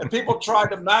hormone. And people tried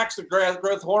to max the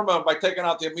growth hormone by taking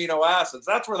out the amino acids.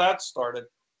 That's where that started.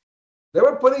 They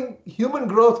were putting human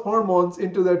growth hormones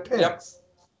into their tanks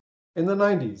in the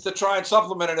 90s. To try and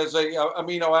supplement it as a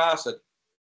amino acid.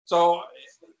 So,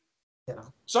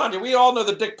 Sanjay, we all know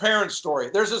the Dick Perrin story.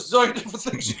 There's a zillion different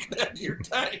things you can add to your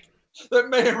tank that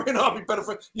may or may not be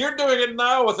beneficial. You're doing it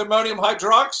now with ammonium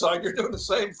hydroxide. You're doing the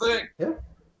same thing.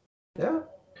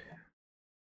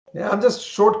 Yeah, I'm just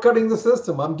shortcutting the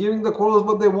system. I'm giving the corals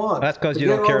what they want. That's because you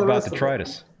don't care about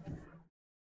detritus.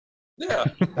 Yeah.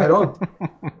 I don't.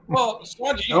 Well,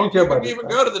 Sanjay, you can even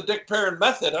go to the Dick Perrin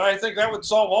method, and I think that would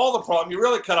solve all the problem. You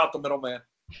really cut out the middleman.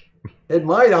 It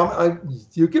might.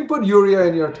 You can put urea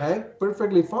in your tank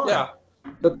perfectly fine. Yeah.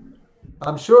 But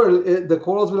I'm sure the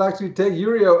corals will actually take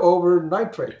urea over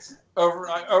nitrates.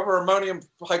 Over ammonium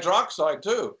hydroxide,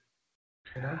 too.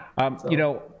 You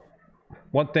know,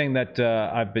 one thing that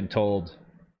I've been told,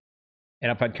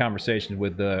 and I've had conversations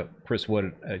with Chris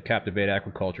Wood at Captivate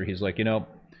Aquaculture, he's like, you know,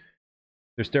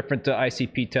 there's different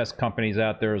ICP test companies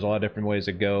out there. There's a lot of different ways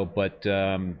to go, but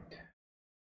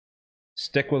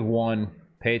stick with one,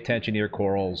 pay attention to your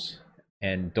corals,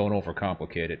 and don't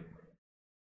overcomplicate it.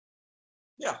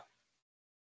 Yeah.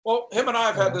 Well, him and I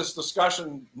have had this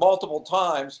discussion multiple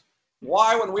times.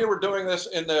 Why, when we were doing this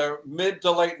in the mid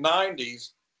to late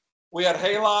 90s, we had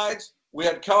halides, we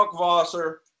had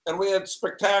Kalkwasser, and we had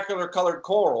spectacular colored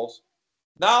corals.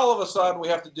 Now, all of a sudden, we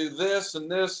have to do this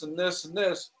and this and this and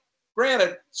this.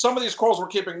 Granted, some of these corals we're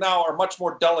keeping now are much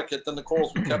more delicate than the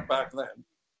corals we kept back then.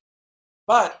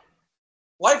 But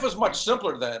life was much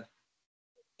simpler then.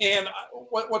 And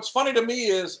what's funny to me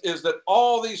is that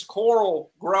all these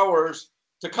coral growers,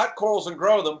 to cut corals and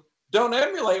grow them, don't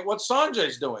emulate what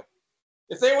Sanjay's doing.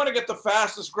 If they want to get the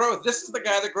fastest growth, this is the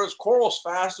guy that grows corals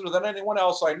faster than anyone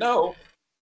else I know.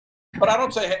 But I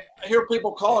don't say, I hear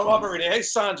people call him up every day, hey,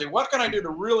 Sanjay, what can I do to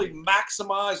really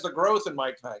maximize the growth in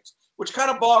my tanks? Which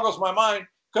kind of boggles my mind,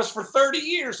 because for 30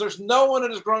 years, there's no one that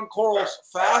has grown corals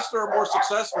faster or more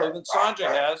successfully than Sanjay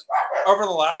has over the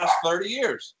last 30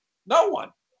 years. No one.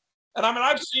 And I mean,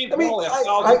 I've seen probably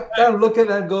 1,000. I look at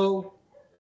it and go,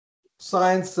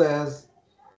 science says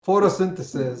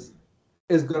photosynthesis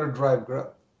is going to drive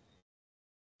growth.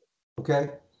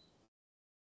 Okay?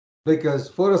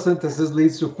 Because photosynthesis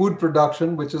leads to food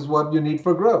production, which is what you need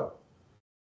for growth.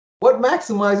 What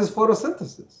maximizes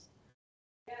photosynthesis?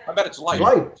 I bet it's light.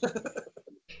 Light.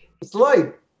 It's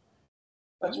light.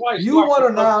 That's why you want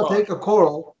to now take a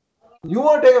coral. You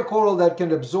want to take a coral that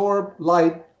can absorb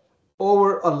light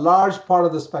over a large part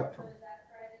of the spectrum.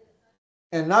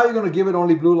 And now you're going to give it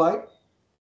only blue light?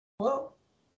 Well,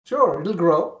 sure, it'll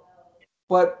grow.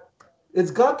 But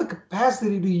it's got the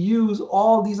capacity to use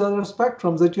all these other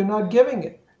spectrums that you're not giving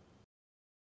it.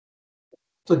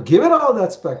 So give it all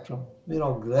that spectrum. You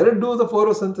know, let it do the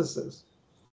photosynthesis.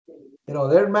 You know,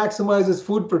 that maximizes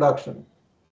food production.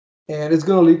 And it's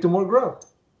going to lead to more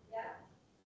growth.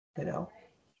 You know,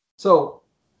 so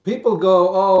people go,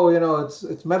 oh, you know,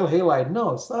 it's metal halide.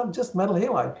 No, it's not just metal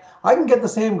halide. I can get the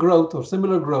same growth or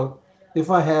similar growth if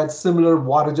I had similar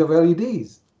wattage of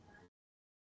LEDs.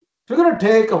 If you're going to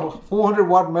take a 400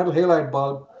 watt metal halide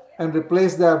bulb and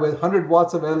replace that with 100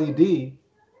 watts of LED,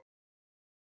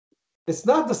 it's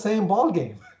not the same ball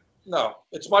game. No,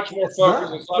 it's much more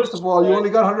focused. First of all, you only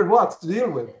got 100 watts to deal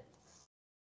with.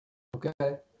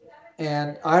 Okay.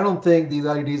 And I don't think these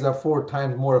LEDs are 4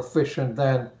 times more efficient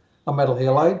than a metal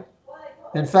halide.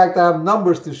 In fact, I have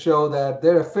numbers to show that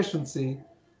their efficiency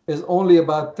is only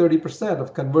about 30%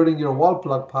 of converting your wall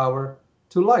plug power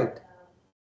to light.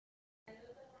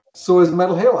 So is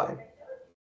metal halide.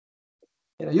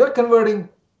 You know, you're converting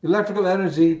electrical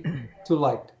energy to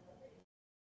light.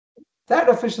 That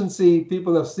efficiency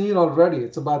people have seen already.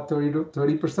 It's about 30%,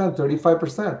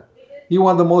 35%. You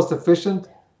want the most efficient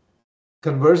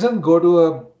conversion, go to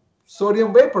a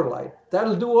sodium vapor light.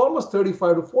 That'll do almost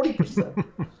 35 to 40%.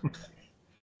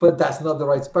 But that's not the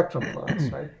right spectrum for us,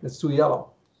 right? It's too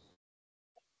yellow.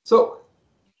 So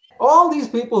all these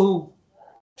people who,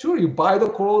 sure, you buy the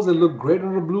corals, they look great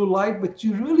under blue light, but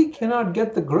you really cannot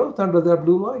get the growth under that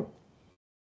blue light.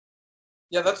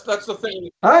 Yeah, that's the thing.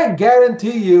 I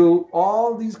guarantee you,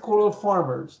 all these coral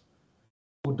farmers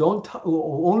who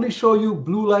only show you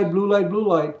blue light, blue light, blue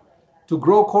light, to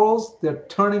grow corals, they're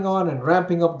turning on and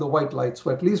ramping up the white light.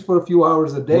 So at least for a few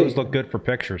hours a day. Those look good for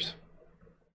pictures.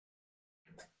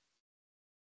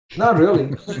 Not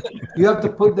really. You have to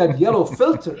put that yellow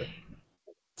filter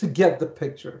to get the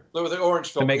picture. With the orange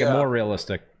To filter, make it more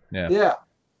realistic. Yeah. Yeah.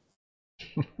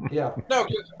 Yeah. No,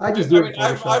 I just do I mean,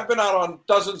 I've been out on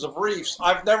dozens of reefs.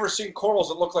 I've never seen corals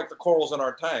that look like the corals in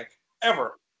our tank,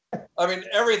 ever. I mean,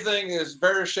 everything is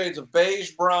various shades of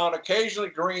beige, brown, occasionally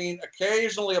green,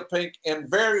 occasionally a pink, and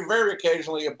very, very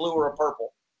occasionally a blue or a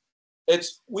purple.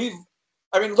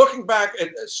 I mean, looking back at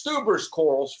Stuber's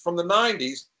corals from the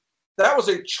 90s, that was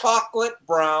a chocolate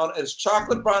brown, as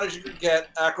chocolate brown as you could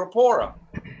get, Acropora.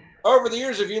 Over the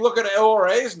years, if you look at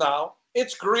ORAs now,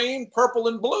 it's green, purple,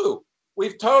 and blue.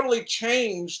 We've totally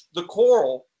changed the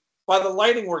coral by the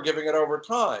lighting we're giving it over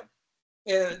time.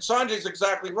 And Sanjay's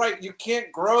exactly right. You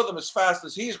can't grow them as fast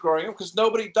as he's growing them because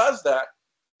nobody does that.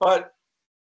 But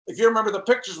if you remember the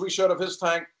pictures we showed of his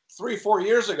tank 3-4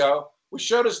 years ago, we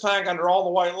showed his tank under all the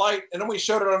white light, and then we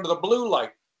showed it under the blue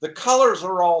light. The colors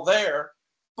are all there,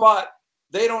 but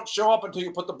they don't show up until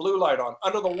you put the blue light on.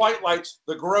 Under the white lights,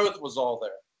 the growth was all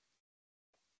there.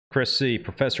 Chris C.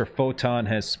 Professor Photon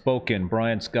has spoken.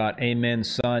 Brian Scott. Amen,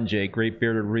 Sanjay. Great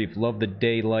bearded reef. Love the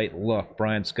daylight look.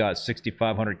 Brian Scott.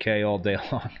 6,500K all day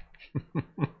long.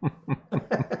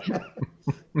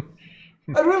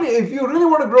 If you really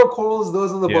want to grow corals,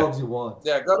 those are the bulbs you want.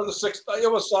 Yeah, go to the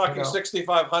Iwasaki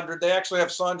 6,500. They actually have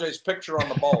Sanjay's picture on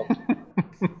the bulb.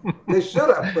 They should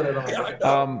have put it on.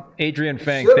 Yeah, Adrian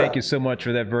Fang, thank you so much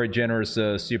for that very generous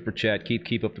super chat.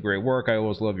 Keep up the great work. I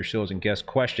always love your shows and guests.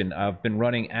 Question: I've been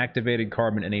running activated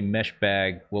carbon in a mesh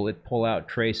bag. Will it pull out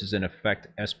traces and affect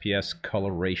SPS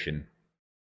coloration?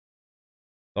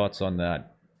 Thoughts on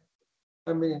that?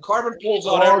 I mean, carbon pulls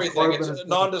out everything. It's a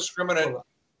non-discriminate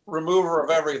remover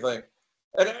of everything.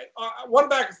 And one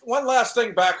last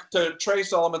thing back to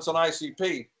trace elements on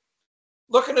ICP.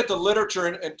 Looking at the literature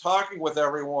and talking with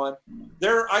everyone,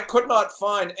 I could not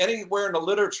find anywhere in the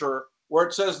literature where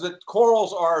it says that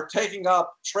corals are taking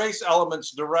up trace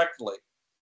elements directly.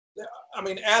 I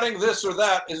mean, adding this or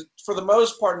that is, for the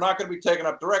most part, not going to be taken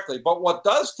up directly. But what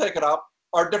does take it up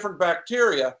are different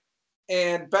bacteria,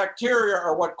 and bacteria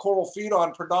are what coral feed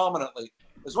on predominantly.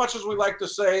 As much as we like to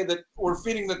say that we're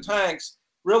feeding the tanks,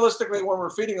 realistically, when we're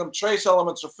feeding them trace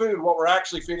elements of food, what we're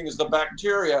actually feeding is the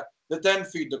bacteria that then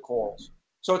feed the corals.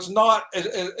 So it's not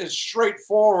as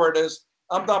straightforward as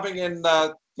I'm dumping in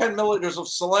 10 milliliters of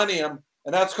selenium,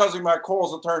 and that's causing my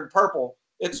corals to turn purple.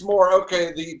 It's more,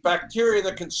 okay, the bacteria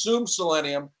that consume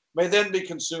selenium may then be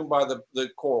consumed by the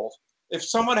corals. If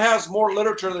someone has more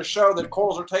literature to show that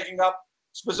corals are taking up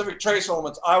specific trace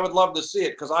elements, I would love to see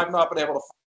it, because I've not been able to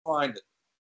find it.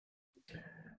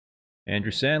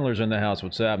 Andrew Sandler's in the house.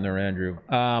 What's happening there, Andrew?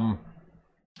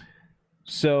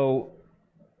 So,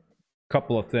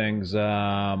 couple of things.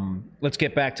 Let's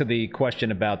get back to the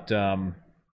question about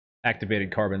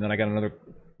activated carbon. Then I got another.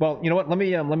 Well, you know what? Let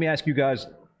me ask you guys.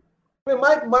 I mean,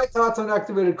 my thoughts on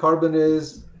activated carbon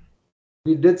is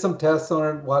we did some tests on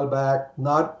it a while back,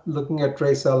 not looking at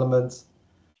trace elements,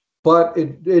 but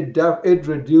it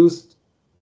reduced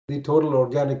the total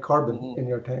organic carbon in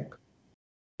your tank.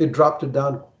 It dropped it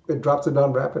down. It drops it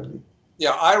down rapidly.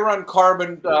 Yeah, I run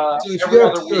carbon every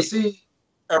other week.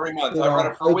 Every month. I run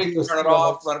it for a week, turn it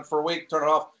off, run it for a week, turn it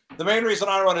off. The main reason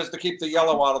I run is to keep the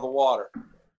yellow out of the water.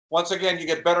 Once again, you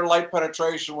get better light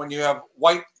penetration when you have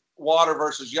white water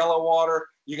versus yellow water.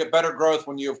 You get better growth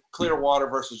when you have clear water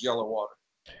versus yellow water.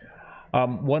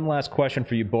 One last question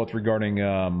for you both regarding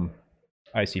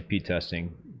ICP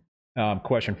testing.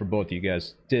 Question for both of you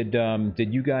guys. Did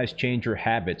you guys change your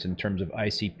habits in terms of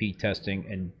ICP testing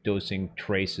and dosing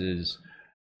traces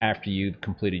after you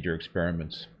completed your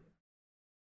experiments?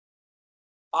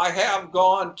 I have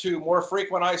gone to more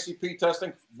frequent ICP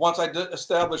testing once I did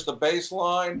establish the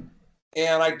baseline.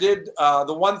 And I did,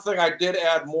 the one thing I did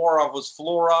add more of was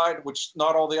fluoride, which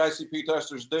not all the ICP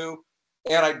testers do.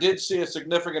 And I did see a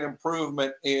significant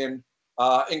improvement in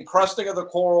encrusting of the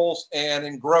corals and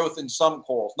in growth in some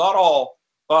corals. Not all,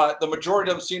 but the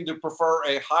majority of them seem to prefer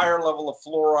a higher level of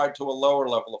fluoride to a lower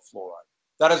level of fluoride.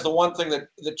 That is the one thing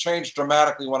that changed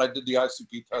dramatically when I did the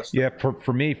ICP testing. Yeah,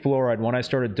 for me, fluoride, when I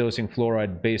started dosing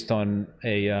fluoride based on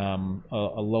a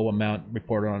low amount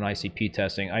reported on ICP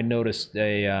testing, I noticed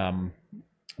and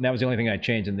that was the only thing I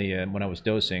changed in the when I was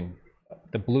dosing.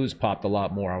 The blues popped a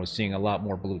lot more. I was seeing a lot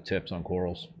more blue tips on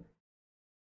corals.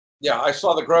 Yeah, I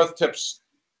saw the growth tips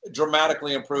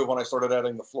dramatically improve when I started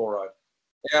adding the fluoride.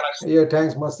 And your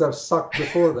tanks must have sucked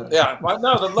before then. Yeah,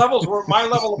 no, the levels were, my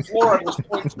level of fluoride was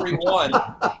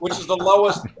 0.31, which is the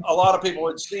lowest a lot of people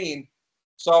had seen.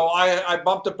 So I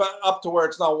bumped it up to where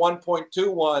it's now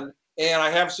 1.21, and I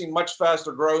have seen much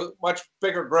faster growth, much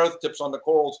bigger growth tips on the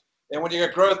corals. And when you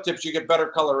get growth tips, you get better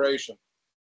coloration.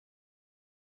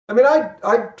 I mean,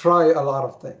 I try a lot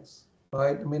of things.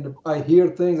 right? I mean, I hear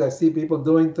things, I see people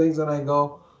doing things, and I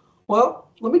go, well,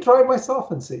 let me try it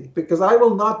myself and see, because I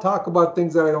will not talk about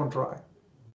things that I don't try.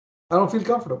 I don't feel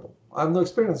comfortable. I have no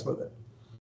experience with it.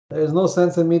 There's no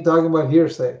sense in me talking about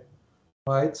hearsay,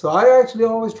 right? So I actually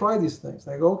always try these things.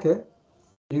 I go, okay,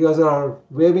 you guys are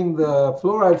waving the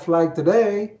fluoride flag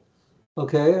today.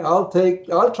 Okay, I'll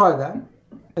try that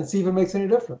and see if it makes any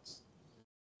difference.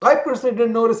 I personally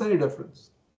didn't notice any difference.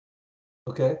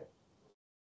 Okay,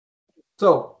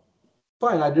 so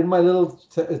fine, I did my little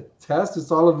test.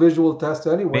 It's all a visual test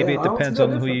anyway. Maybe it depends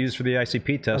on who you use for the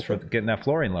ICP test for getting that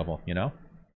fluorine level, you know?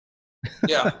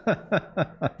 Yeah.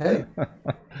 Hey,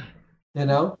 you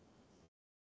know,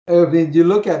 I mean, you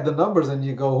look at the numbers and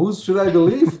you go, who should I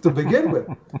believe to begin with?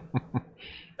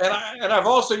 And I've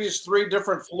also used 3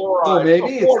 different fluorides. Oh,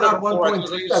 maybe it's not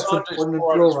 1.2 that's important in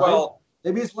fluoride. Well.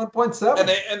 Maybe it's 1.7.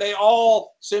 And they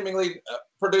all seemingly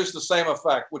produce the same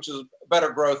effect, which is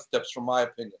better growth tips, from my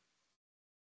opinion.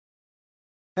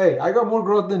 Hey, I got more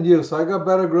growth than you, so I got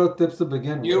better growth tips to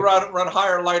begin with. You run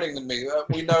higher lighting than me.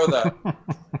 We know that.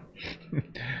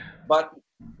 But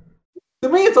to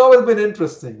me, it's always been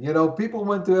interesting. You know, people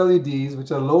went to LEDs, which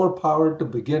are lower powered to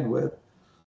begin with,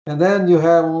 and then you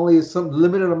have only some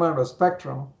limited amount of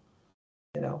spectrum.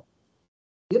 You know,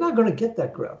 you're not going to get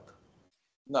that growth.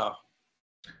 No.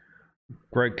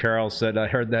 Greg Carroll said, I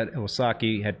heard that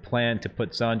Iwasaki had planned to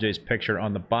put Sanjay's picture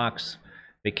on the box.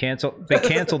 They canceled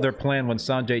their plan when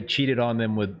Sanjay cheated on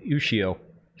them with Ushio.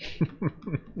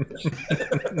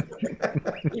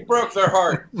 He broke their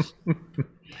heart.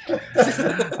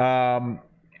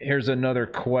 Here's another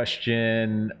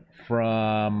question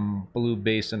from Blue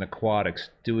Basin Aquatics.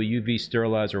 Do a UV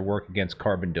sterilizer work against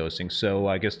carbon dosing? So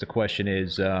I guess the question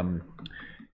is, if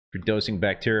you're dosing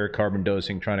bacteria, carbon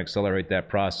dosing, trying to accelerate that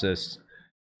process,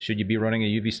 should you be running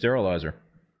a UV sterilizer?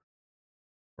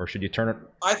 Or should you turn it?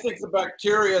 I think the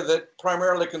bacteria that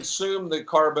primarily consume the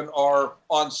carbon are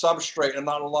on substrate and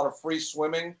not a lot of free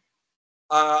swimming.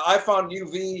 I found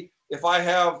UV, if I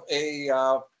have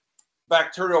a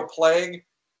bacterial plague,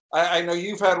 I know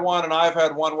you've had one and I've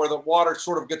had one where the water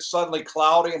sort of gets suddenly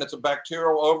cloudy and it's a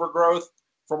bacterial overgrowth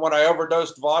from when I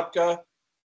overdosed vodka.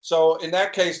 So in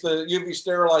that case, the UV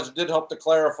sterilizer did help to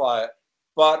clarify it.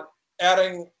 But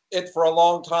adding it for a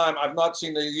long time, I've not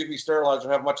seen the UV sterilizer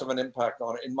have much of an impact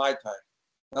on it in my tank.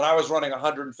 And I was running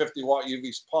 150 watt UV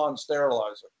pond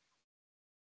sterilizer.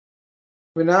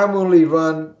 I mean, I've only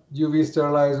run UV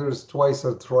sterilizers twice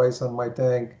or thrice on my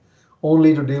tank,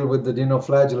 only to deal with the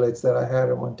dinoflagellates that I had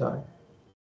at one time.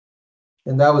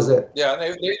 And that was it. Yeah,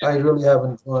 I really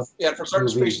haven't run. Yeah, for certain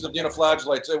species of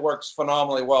dinoflagellates, it works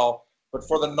phenomenally well. But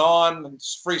for the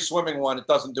non-free swimming one, it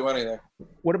doesn't do anything.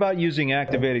 What about using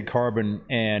activated carbon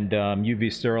and UV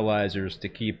sterilizers to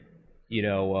keep, you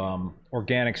know,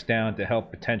 organics down to help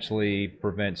potentially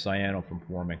prevent cyano from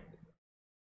forming?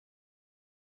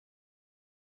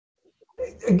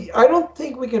 I don't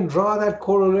think we can draw that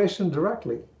correlation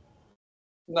directly.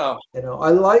 No. You know,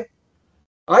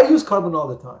 I use carbon all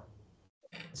the time,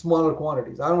 smaller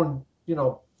quantities. I don't, you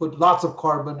know, put lots of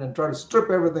carbon and try to strip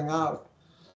everything out.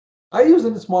 I use it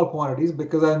in small quantities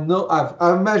because I know I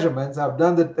have measurements, I've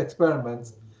done the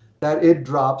experiments that it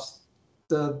drops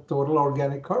the total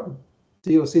organic carbon.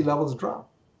 TOC levels drop,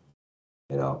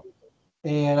 you know.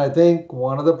 And I think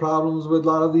one of the problems with a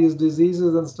lot of these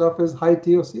diseases and stuff is high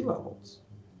TOC levels.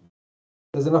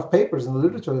 There's enough papers in the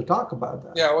literature to talk about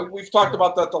that. Yeah, we've talked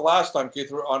about that the last time,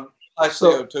 Keith, on high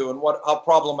CO2 and how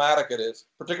problematic it is,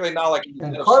 particularly now, like in the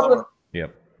middle of summer.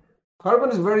 Yep.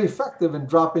 Carbon is very effective in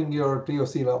dropping your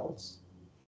TOC levels.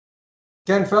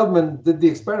 Ken Feldman did the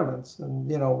experiments, and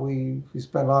you know we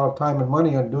spent a lot of time and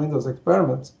money on doing those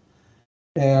experiments,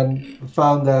 and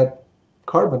found that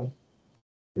carbon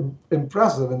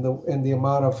impressive in the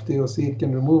amount of TOC it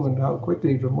can remove and how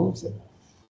quickly it removes it.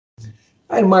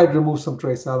 I might remove some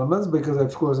trace elements because,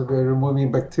 of course, if you're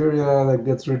removing bacteria that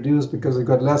gets reduced because it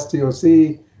got less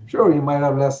TOC, sure, you might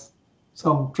have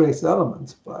some trace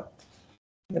elements, but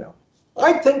you know.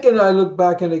 I think, and I look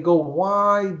back and I go,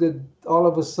 why did all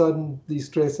of a sudden these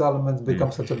trace elements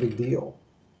become such a big deal?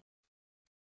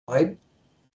 Right?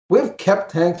 We've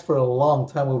kept tanks for a long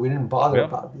time where we didn't bother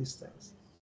about these things.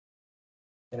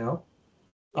 You know,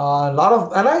 and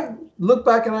I look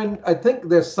back and I think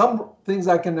there's some things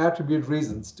I can attribute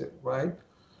reasons to. Right?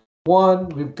 One,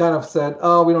 we've kind of said,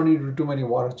 oh, we don't need to do too many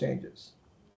water changes.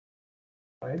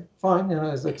 Right? Fine, you know,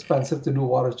 it's expensive to do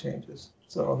water changes.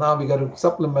 So now we got to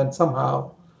supplement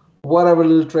somehow whatever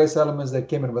little trace elements that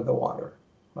came in with the water,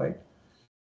 right?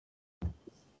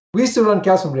 We used to run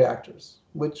calcium reactors,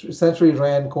 which essentially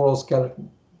ran coral skeleton.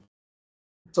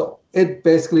 So it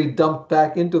basically dumped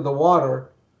back into the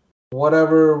water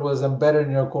whatever was embedded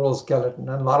in your coral skeleton,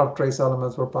 and a lot of trace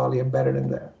elements were probably embedded in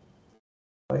there,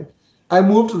 right? I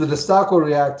moved to the Destaco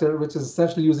reactor, which is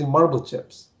essentially using marble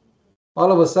chips.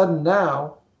 All of a sudden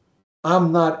now,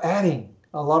 I'm not adding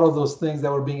a lot of those things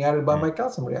that were being added by my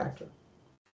calcium reactor,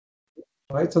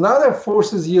 right? So now that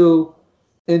forces you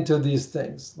into these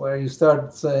things where you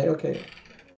start saying, okay,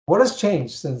 what has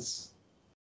changed since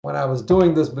when I was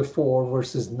doing this before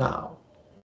versus now?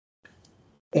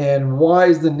 And why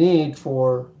is the need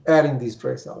for adding these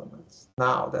trace elements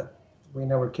now that we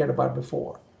never cared about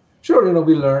before? Sure,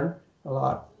 we learn a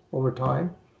lot over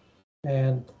time,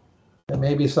 and there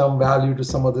may be some value to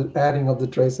some of the adding of the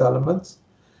trace elements,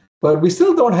 but we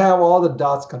still don't have all the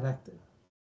dots connected,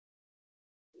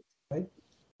 right?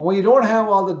 When you don't have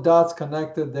all the dots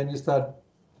connected, then you start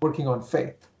working on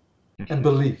faith and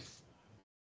belief,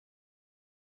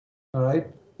 all right?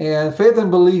 And faith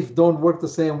and belief don't work the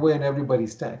same way in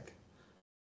everybody's tank.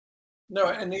 No,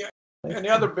 and the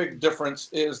other big difference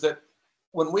is that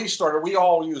when we started, we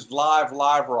all used live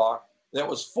rock that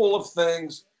was full of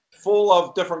things, full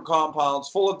of different compounds,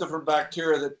 full of different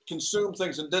bacteria that consumed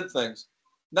things and did things.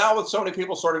 Now with so many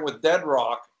people starting with dead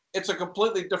rock, it's a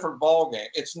completely different ballgame.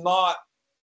 It's not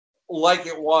like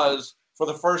it was for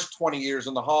the first 20 years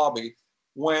in the hobby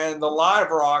when the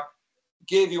live rock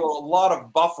gave you a lot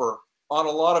of buffer on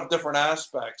a lot of different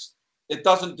aspects. It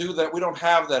doesn't do that. We don't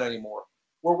have that anymore.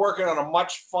 We're working on a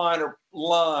much finer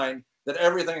line that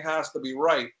everything has to be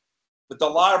right. But the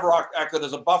live rock acted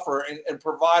as a buffer and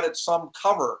provided some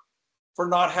cover for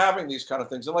not having these kind of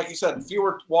things. And like you said,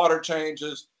 fewer water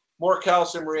changes, more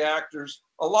calcium reactors.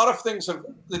 A lot of things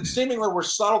that seemingly were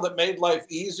subtle that made life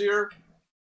easier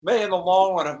may in the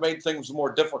long run have made things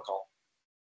more difficult.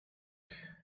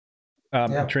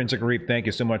 Intrinsic Reef, thank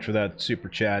you so much for that super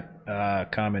chat.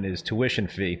 Comment is tuition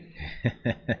fee.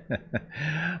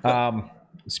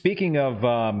 Speaking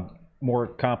of more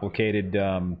complicated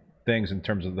things in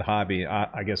terms of the hobby,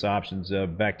 I guess options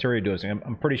of bacteria dosing.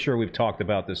 I'm pretty sure we've talked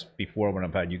about this before when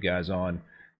I've had you guys on in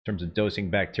terms of dosing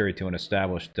bacteria to an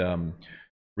established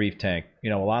reef tank. A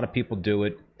lot of people do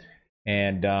it,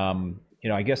 and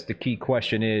I guess the key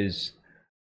question is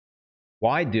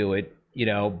why do it?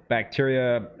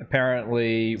 Bacteria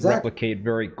apparently replicate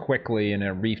very quickly in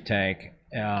a reef tank.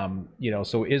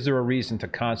 So is there a reason to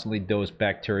constantly dose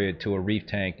bacteria to a reef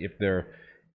tank if they're,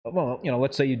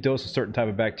 let's say you dose a certain type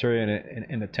of bacteria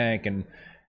in a tank, and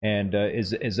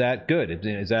is that good?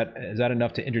 Is that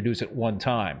enough to introduce it one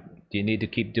time? Do you need to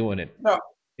keep doing it? No.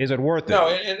 Is it worth it? No.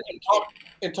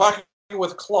 In talking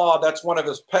with Claude, that's one of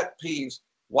his pet peeves.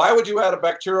 Why would you add a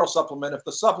bacterial supplement if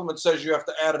the supplement says you have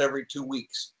to add it every 2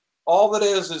 weeks? All that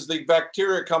is the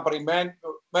bacteria company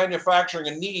manufacturing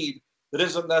a need that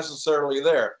isn't necessarily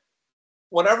there.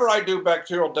 Whenever I do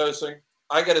bacterial dosing,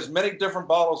 I get as many different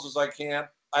bottles as I can.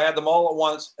 I add them all at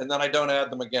once, and then I don't add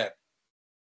them again.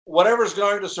 Whatever's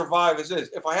going to survive is.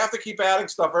 If I have to keep adding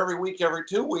stuff every week, every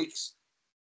 2 weeks,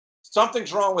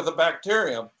 something's wrong with the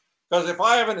bacterium. Because if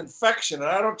I have an infection and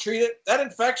I don't treat it, that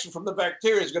infection from the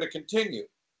bacteria is going to continue.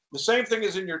 The same thing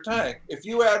is in your tank. If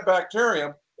you add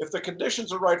bacterium, if the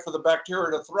conditions are right for the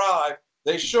bacteria to thrive,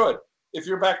 they should. If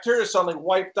your bacteria is suddenly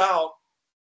wiped out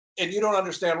and you don't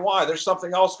understand why, there's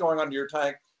something else going on in your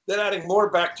tank, then adding more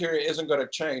bacteria isn't going to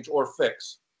change or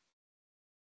fix.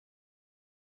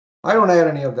 I don't add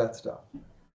any of that stuff.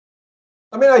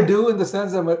 I mean, I do in the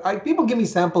sense that people give me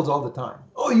samples all the time.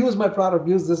 Oh, use my product,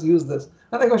 use this.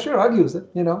 And I go, sure, I'll use it.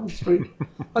 It's free.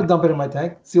 I'll dump it in my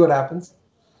tank, see what happens.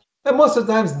 And most of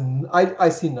the times, I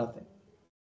see nothing.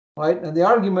 Right? And the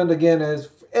argument again is,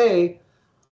 I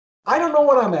don't know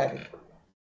what I'm adding.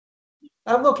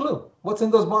 I have no clue what's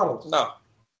in those bottles.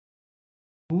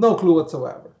 No clue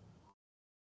whatsoever.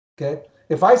 Okay?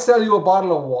 If I sell you a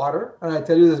bottle of water and I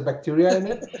tell you there's bacteria in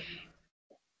it,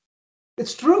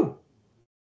 it's true.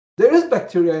 There is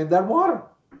bacteria in that water.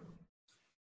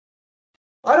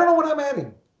 I don't know what I'm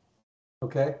adding.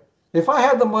 Okay? If I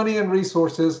had the money and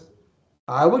resources,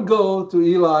 I would go to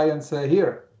Eli and say,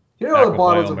 here are the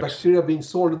bottles of bacteria being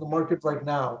sold in the market right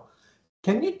now.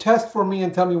 Can you test for me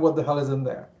and tell me what the hell is in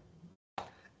there?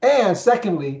 And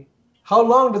secondly, how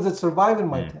long does it survive in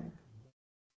my tank?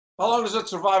 How long does it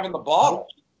survive in the bottle?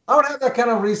 I don't have that kind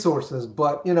of resources,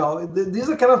 but these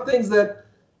are kind of things that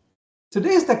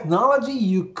today's technology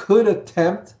you could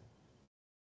attempt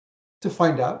to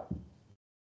find out.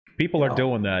 People are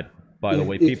doing that, by the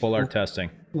way. People are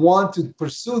testing. Want to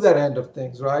pursue that end of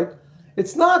things, right?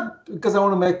 It's not because I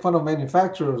want to make fun of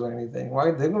manufacturers or anything,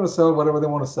 right? They're going to sell whatever they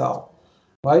want to sell,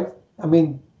 right? I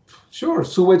mean, sure,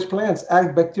 sewage plants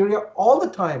add bacteria all the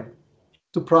time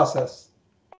to process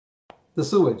the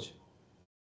sewage.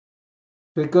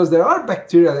 because there are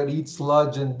bacteria that eat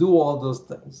sludge and do all those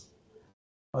things,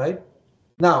 right?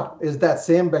 Now, is that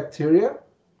same bacteria,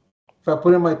 if I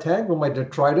put in my tank, will my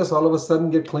detritus all of a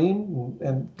sudden get clean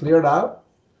and cleared out?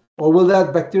 Or will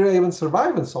that bacteria even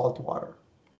survive in salt water?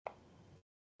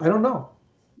 I don't know.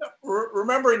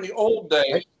 Remember in the old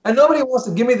days, and nobody wants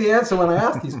to give me the answer when I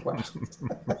ask these questions.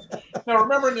 Now,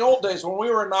 remember in the old days when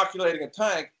we were inoculating a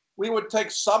tank, we would take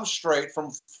substrate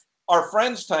from our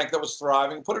friend's tank that was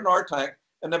thriving, put it in our tank,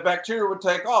 and the bacteria would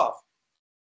take off.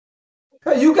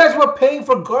 Hey, you guys were paying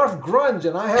for Garth Grunge,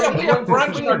 and I haven't. Yeah, we have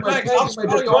grunge in our tanks. I'll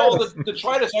tell you all the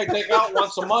detritus I take out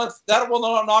once a month. That will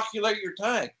not inoculate your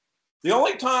tank. The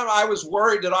only time I was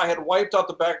worried that I had wiped out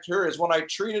the bacteria is when I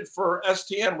treated for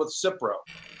STN with Cipro.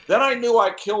 Then I knew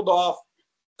I killed off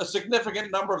a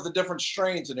significant number of the different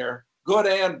strains in there, good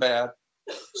and bad.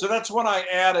 So that's when I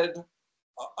added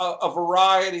a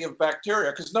variety of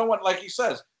bacteria, because no one, like he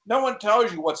says, no one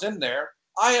tells you what's in there.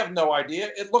 I have no idea.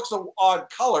 It looks an odd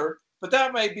color, but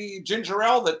that may be ginger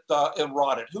ale that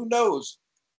rotted. Who knows?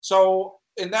 So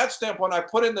in that standpoint, I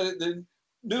put in the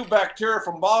new bacteria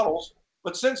from bottles,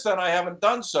 but since then I haven't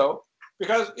done so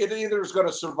because it either is going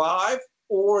to survive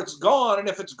or it's gone. And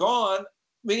if it's gone,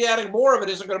 me adding more of it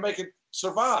isn't going to make it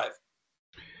survive.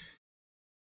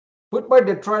 Put my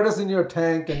detritus in your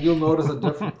tank and you'll notice a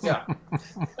difference. Yeah.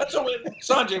 That's what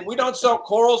Sanjay, we don't sell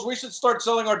corals. We should start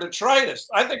selling our detritus.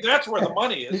 I think that's where the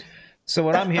money is. So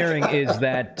what I'm hearing is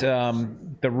that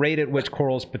the rate at which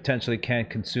corals potentially can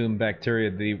consume bacteria,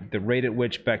 the rate at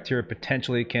which bacteria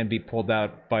potentially can be pulled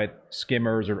out by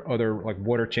skimmers or other like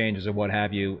water changes or what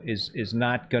have you is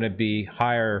not going to be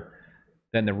higher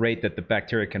than the rate that the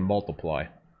bacteria can multiply.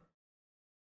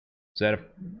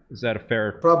 Is that a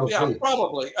fair? Probably. Yeah,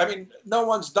 probably. I mean, no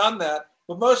one's done that,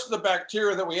 but most of the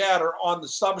bacteria that we add are on the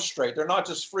substrate. They're not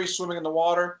just free swimming in the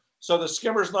water. So the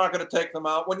skimmer's not going to take them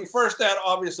out. When you first add,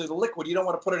 obviously, the liquid, you don't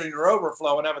want to put it in your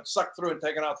overflow and have it sucked through and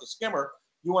taken out the skimmer.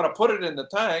 You want to put it in the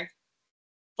tank.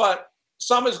 But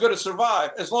some is going to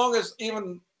survive. As long as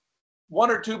even one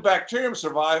or two bacterium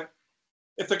survive,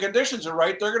 if the conditions are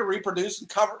right, they're going to reproduce and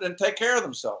cover and take care of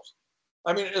themselves.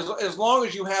 I mean, as long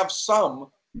as you have some,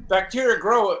 bacteria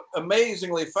grow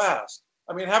amazingly fast.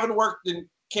 I mean, having worked in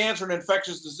cancer and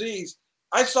infectious disease,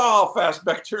 I saw how fast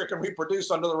bacteria can reproduce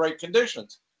under the right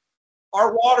conditions.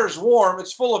 Our water's warm,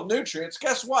 it's full of nutrients.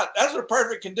 Guess what? Those are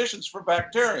perfect conditions for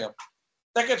bacterium.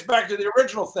 That gets back to the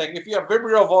original thing. If you have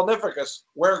Vibrio vulnificus,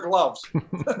 wear gloves.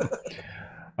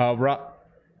 Rob?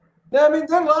 Yeah, I mean,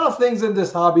 there are a lot of things in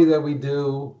this hobby that we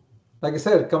do. Like I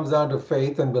said, it comes down to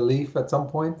faith and belief at some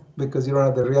point because you don't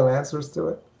have the real answers to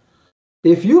it.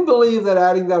 If you believe that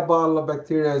adding that bottle of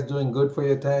bacteria is doing good for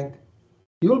your tank,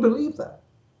 you'll believe that.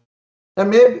 And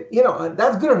maybe,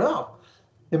 that's good enough.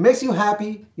 It makes you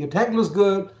happy, your tank looks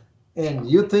good, and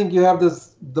you think you have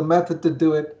the method to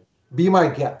do it. Be my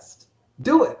guest.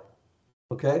 Do it.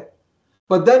 Okay?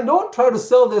 But then don't try to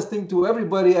sell this thing to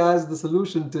everybody as the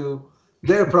solution to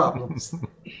their problems.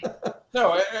 No,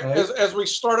 right? as we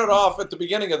started off at the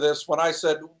beginning of this, when I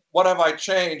said, what have I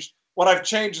changed? What I've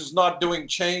changed is not doing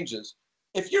changes.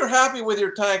 If you're happy with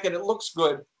your tank and it looks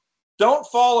good, don't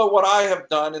follow what I have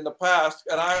done in the past.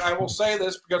 And I will say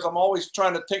this because I'm always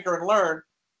trying to tinker and learn.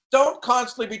 Don't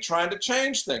constantly be trying to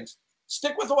change things.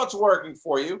 Stick with what's working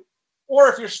for you. Or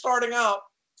if you're starting out,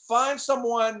 find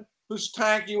someone whose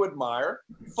tank you admire.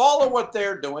 Follow what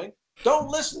they're doing. Don't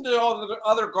listen to all the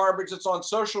other garbage that's on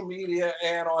social media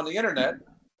and on the internet.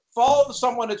 Follow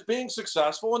someone that's being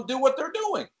successful and do what they're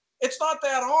doing. It's not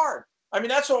that hard. I mean,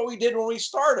 that's what we did when we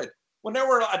started. When there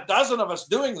were a dozen of us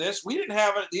doing this, we didn't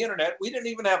have the internet. We didn't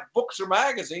even have books or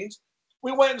magazines.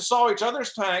 We went and saw each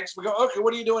other's tanks. We go, okay,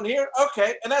 what are you doing here?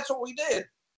 Okay, and that's what we did.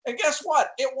 And guess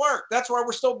what? It worked. That's why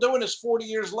we're still doing this 40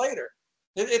 years later.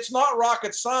 It's not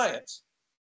rocket science.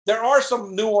 There are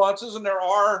some nuances and there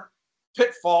are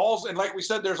pitfalls. And like we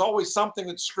said, there's always something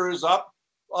that screws up,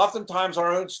 oftentimes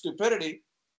our own stupidity.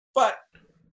 But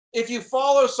if you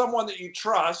follow someone that you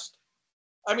trust,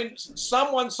 I mean,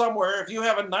 someone somewhere, if you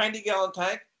have a 90-gallon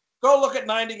tank, go look at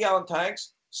 90-gallon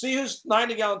tanks. See whose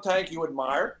 90-gallon tank you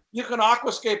admire. You can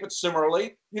aquascape it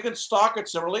similarly. You can stock it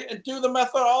similarly and do the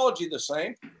methodology the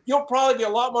same. You'll probably be a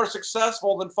lot more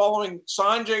successful than following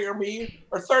Sanjay or me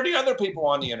or 30 other people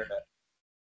on the internet.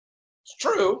 It's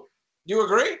true. Do you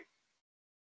agree?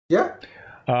 Yeah.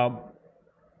 I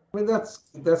mean, that's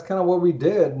kind of what we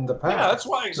did in the past. Yeah, that's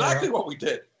why exactly what we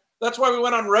did. That's why we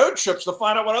went on road trips to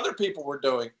find out what other people were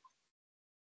doing.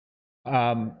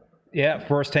 Yeah,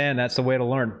 firsthand, that's the way to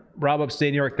learn. Rob,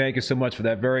 upstate New York, thank you so much for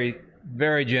that very,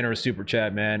 very generous super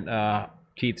chat, man.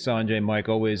 Keith, Sanjay, Mike,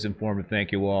 always informative.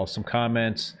 Thank you all. Some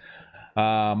comments.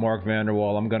 Mark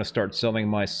Vanderwall, I'm going to start selling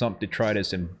my sump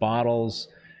detritus in bottles.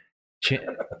 Hey,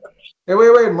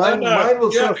 wait. Mine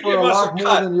will you sell have to for give a us lot a more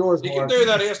cut. than yours, He Mark. can do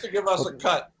that. He has to give us a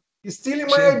cut. You're stealing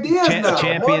my ideas now.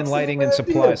 Champion Mark, Lighting and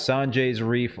Supply, Sanjay's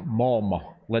Reef Mom.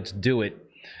 Let's do it.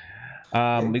 We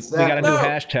got a new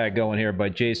hashtag going here by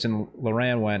Jason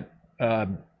Loran went.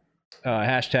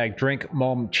 Hashtag Drink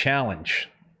Mom Challenge.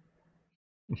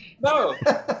 No.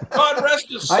 God rest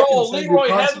his soul. Leroy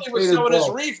Headley was doing his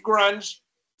reef grunge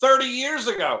 30 years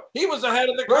ago. He was ahead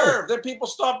of the curve. Then people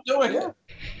stopped doing it.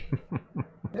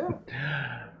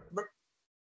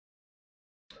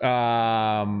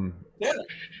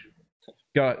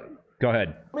 Go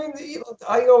ahead. I mean,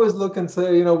 I always look and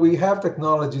say, we have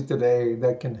technology today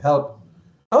that can help.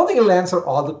 I don't think it'll answer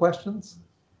all the questions,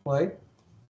 right?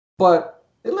 But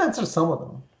it'll answer some of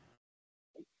them,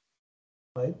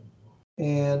 right?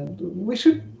 And we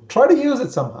should try to use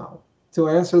it somehow to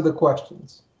answer the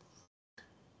questions,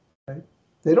 right?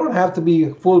 They don't have to be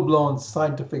full-blown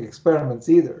scientific experiments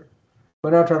either.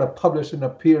 We're not trying to publish in a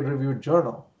peer-reviewed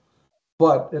journal,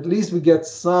 but at least we get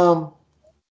some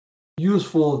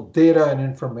useful data and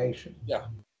information. Yeah.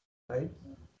 Right?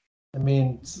 I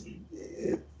mean,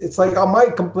 it's like my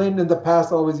complaint in the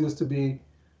past always used to be,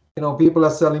 people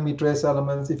are selling me trace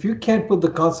elements. If you can't put the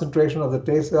concentration of the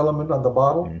trace element on the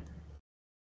bottle,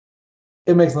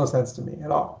 it makes no sense to me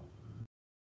at all.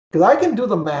 Because I can do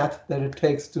the math that it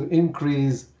takes to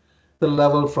increase the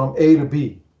level from A to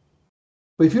B.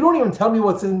 But if you don't even tell me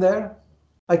what's in there,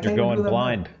 I can't You're do that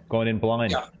blind. math. Going in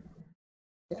blind.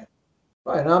 Yeah.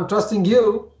 Right, and I'm trusting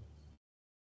you,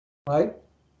 right?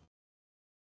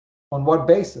 On what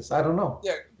basis? I don't know.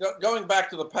 Yeah, going back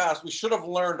to the past, we should have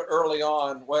learned early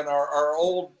on when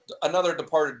another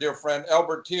departed dear friend,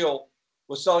 Albert Thiel,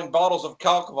 was selling bottles of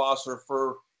Kalkwasser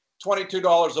for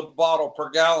 $22 a bottle per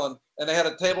gallon, and they had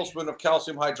a tablespoon of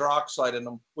calcium hydroxide in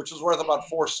them, which was worth about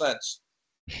 4 cents.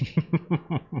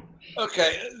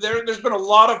 Okay, there's been a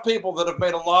lot of people that have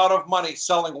made a lot of money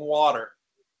selling water.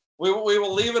 We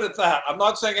will leave it at that. I'm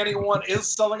not saying anyone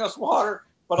is selling us water,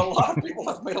 but a lot of people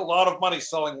have made a lot of money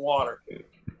selling water.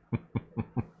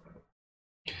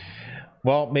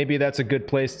 Well, maybe that's a good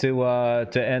place to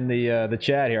end the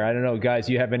chat here. I don't know, guys.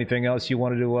 You have anything else you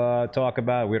wanted to talk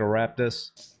about? We're gonna wrap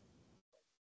this.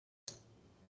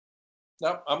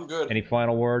 No, I'm good. Any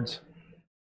final words?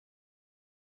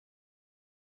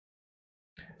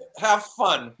 Have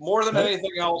fun more than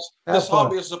anything else. This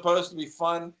hobby is supposed to be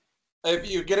fun.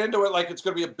 If you get into it like it's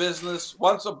going to be a business,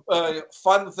 once a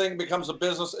fun thing becomes a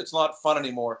business, it's not fun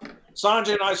anymore.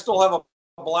 Sanjay and I still have a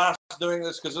blast doing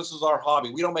this because this is our hobby.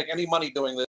 We don't make any money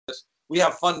doing this. We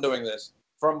have fun doing this.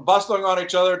 From bustling on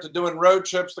each other to doing road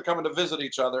trips to coming to visit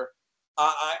each other.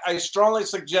 I strongly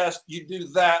suggest you do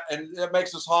that, and it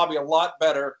makes this hobby a lot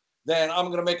better than I'm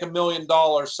going to make $1 million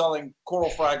selling coral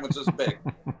fragments this big.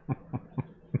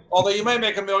 Although you may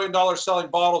make $1 million selling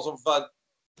bottles of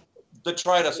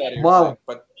detritus out of your thing,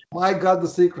 but I got the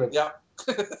secret. Yeah.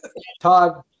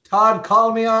 Todd,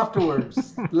 call me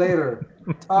afterwards. Later.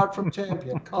 Todd from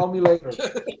Champion, call me later.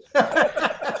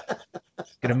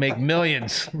 Gonna make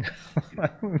millions.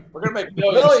 We're gonna make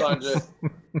millions, Sanjay.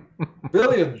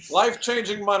 Billions.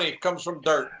 Life-changing money comes from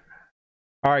dirt.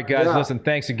 All right, guys, listen,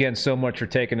 thanks again so much for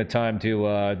taking the time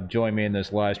to join me in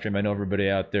this live stream. I know everybody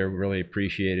out there really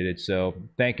appreciated it. So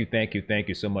thank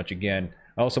you so much again.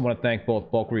 I also want to thank both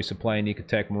Bulk Resupply and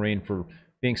Ecotech Marine for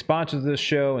being sponsors of this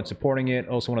show and supporting it.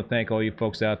 Also want to thank all you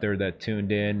folks out there that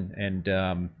tuned in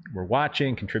and were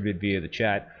watching, contributed via the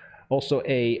chat. Also,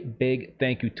 a big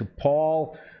thank you to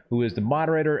Paul, who is the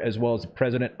moderator as well as the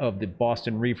president of the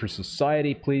Boston Reefer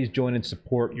Society. Please join and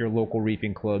support your local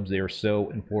reefing clubs. They are so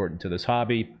important to this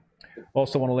hobby.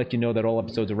 Also want to let you know that all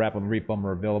episodes of Rappin With ReefBum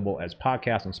are available as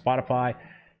podcasts on Spotify,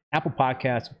 Apple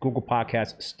Podcasts, Google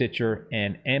Podcasts, Stitcher,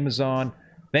 and Amazon.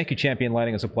 Thank you, Champion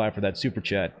Lighting and Supply, for that super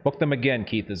chat. Book them again,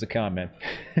 Keith, as a comment.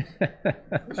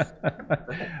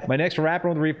 My next Rappin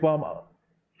With ReefBum.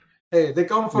 Hey, they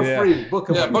come for free. Book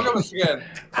them. Yeah, book them again.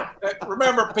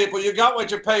 Remember, people, you got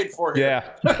what you paid for here.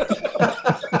 Yeah.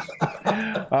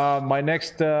 My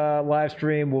next live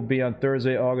stream will be on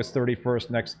Thursday, August 31st,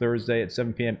 next Thursday at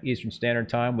 7 p.m. Eastern Standard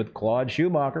Time with Claude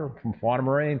Schumacher from Fauna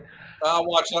Marine. I'll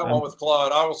watch that one with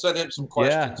Claude. I will send him some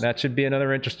questions. Yeah, that should be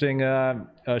another interesting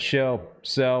show.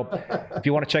 So if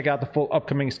you want to check out the full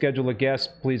upcoming schedule of guests,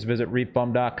 please visit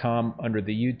reefbum.com under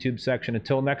the YouTube section.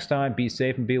 Until next time, be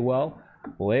safe and be well.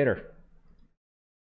 Later.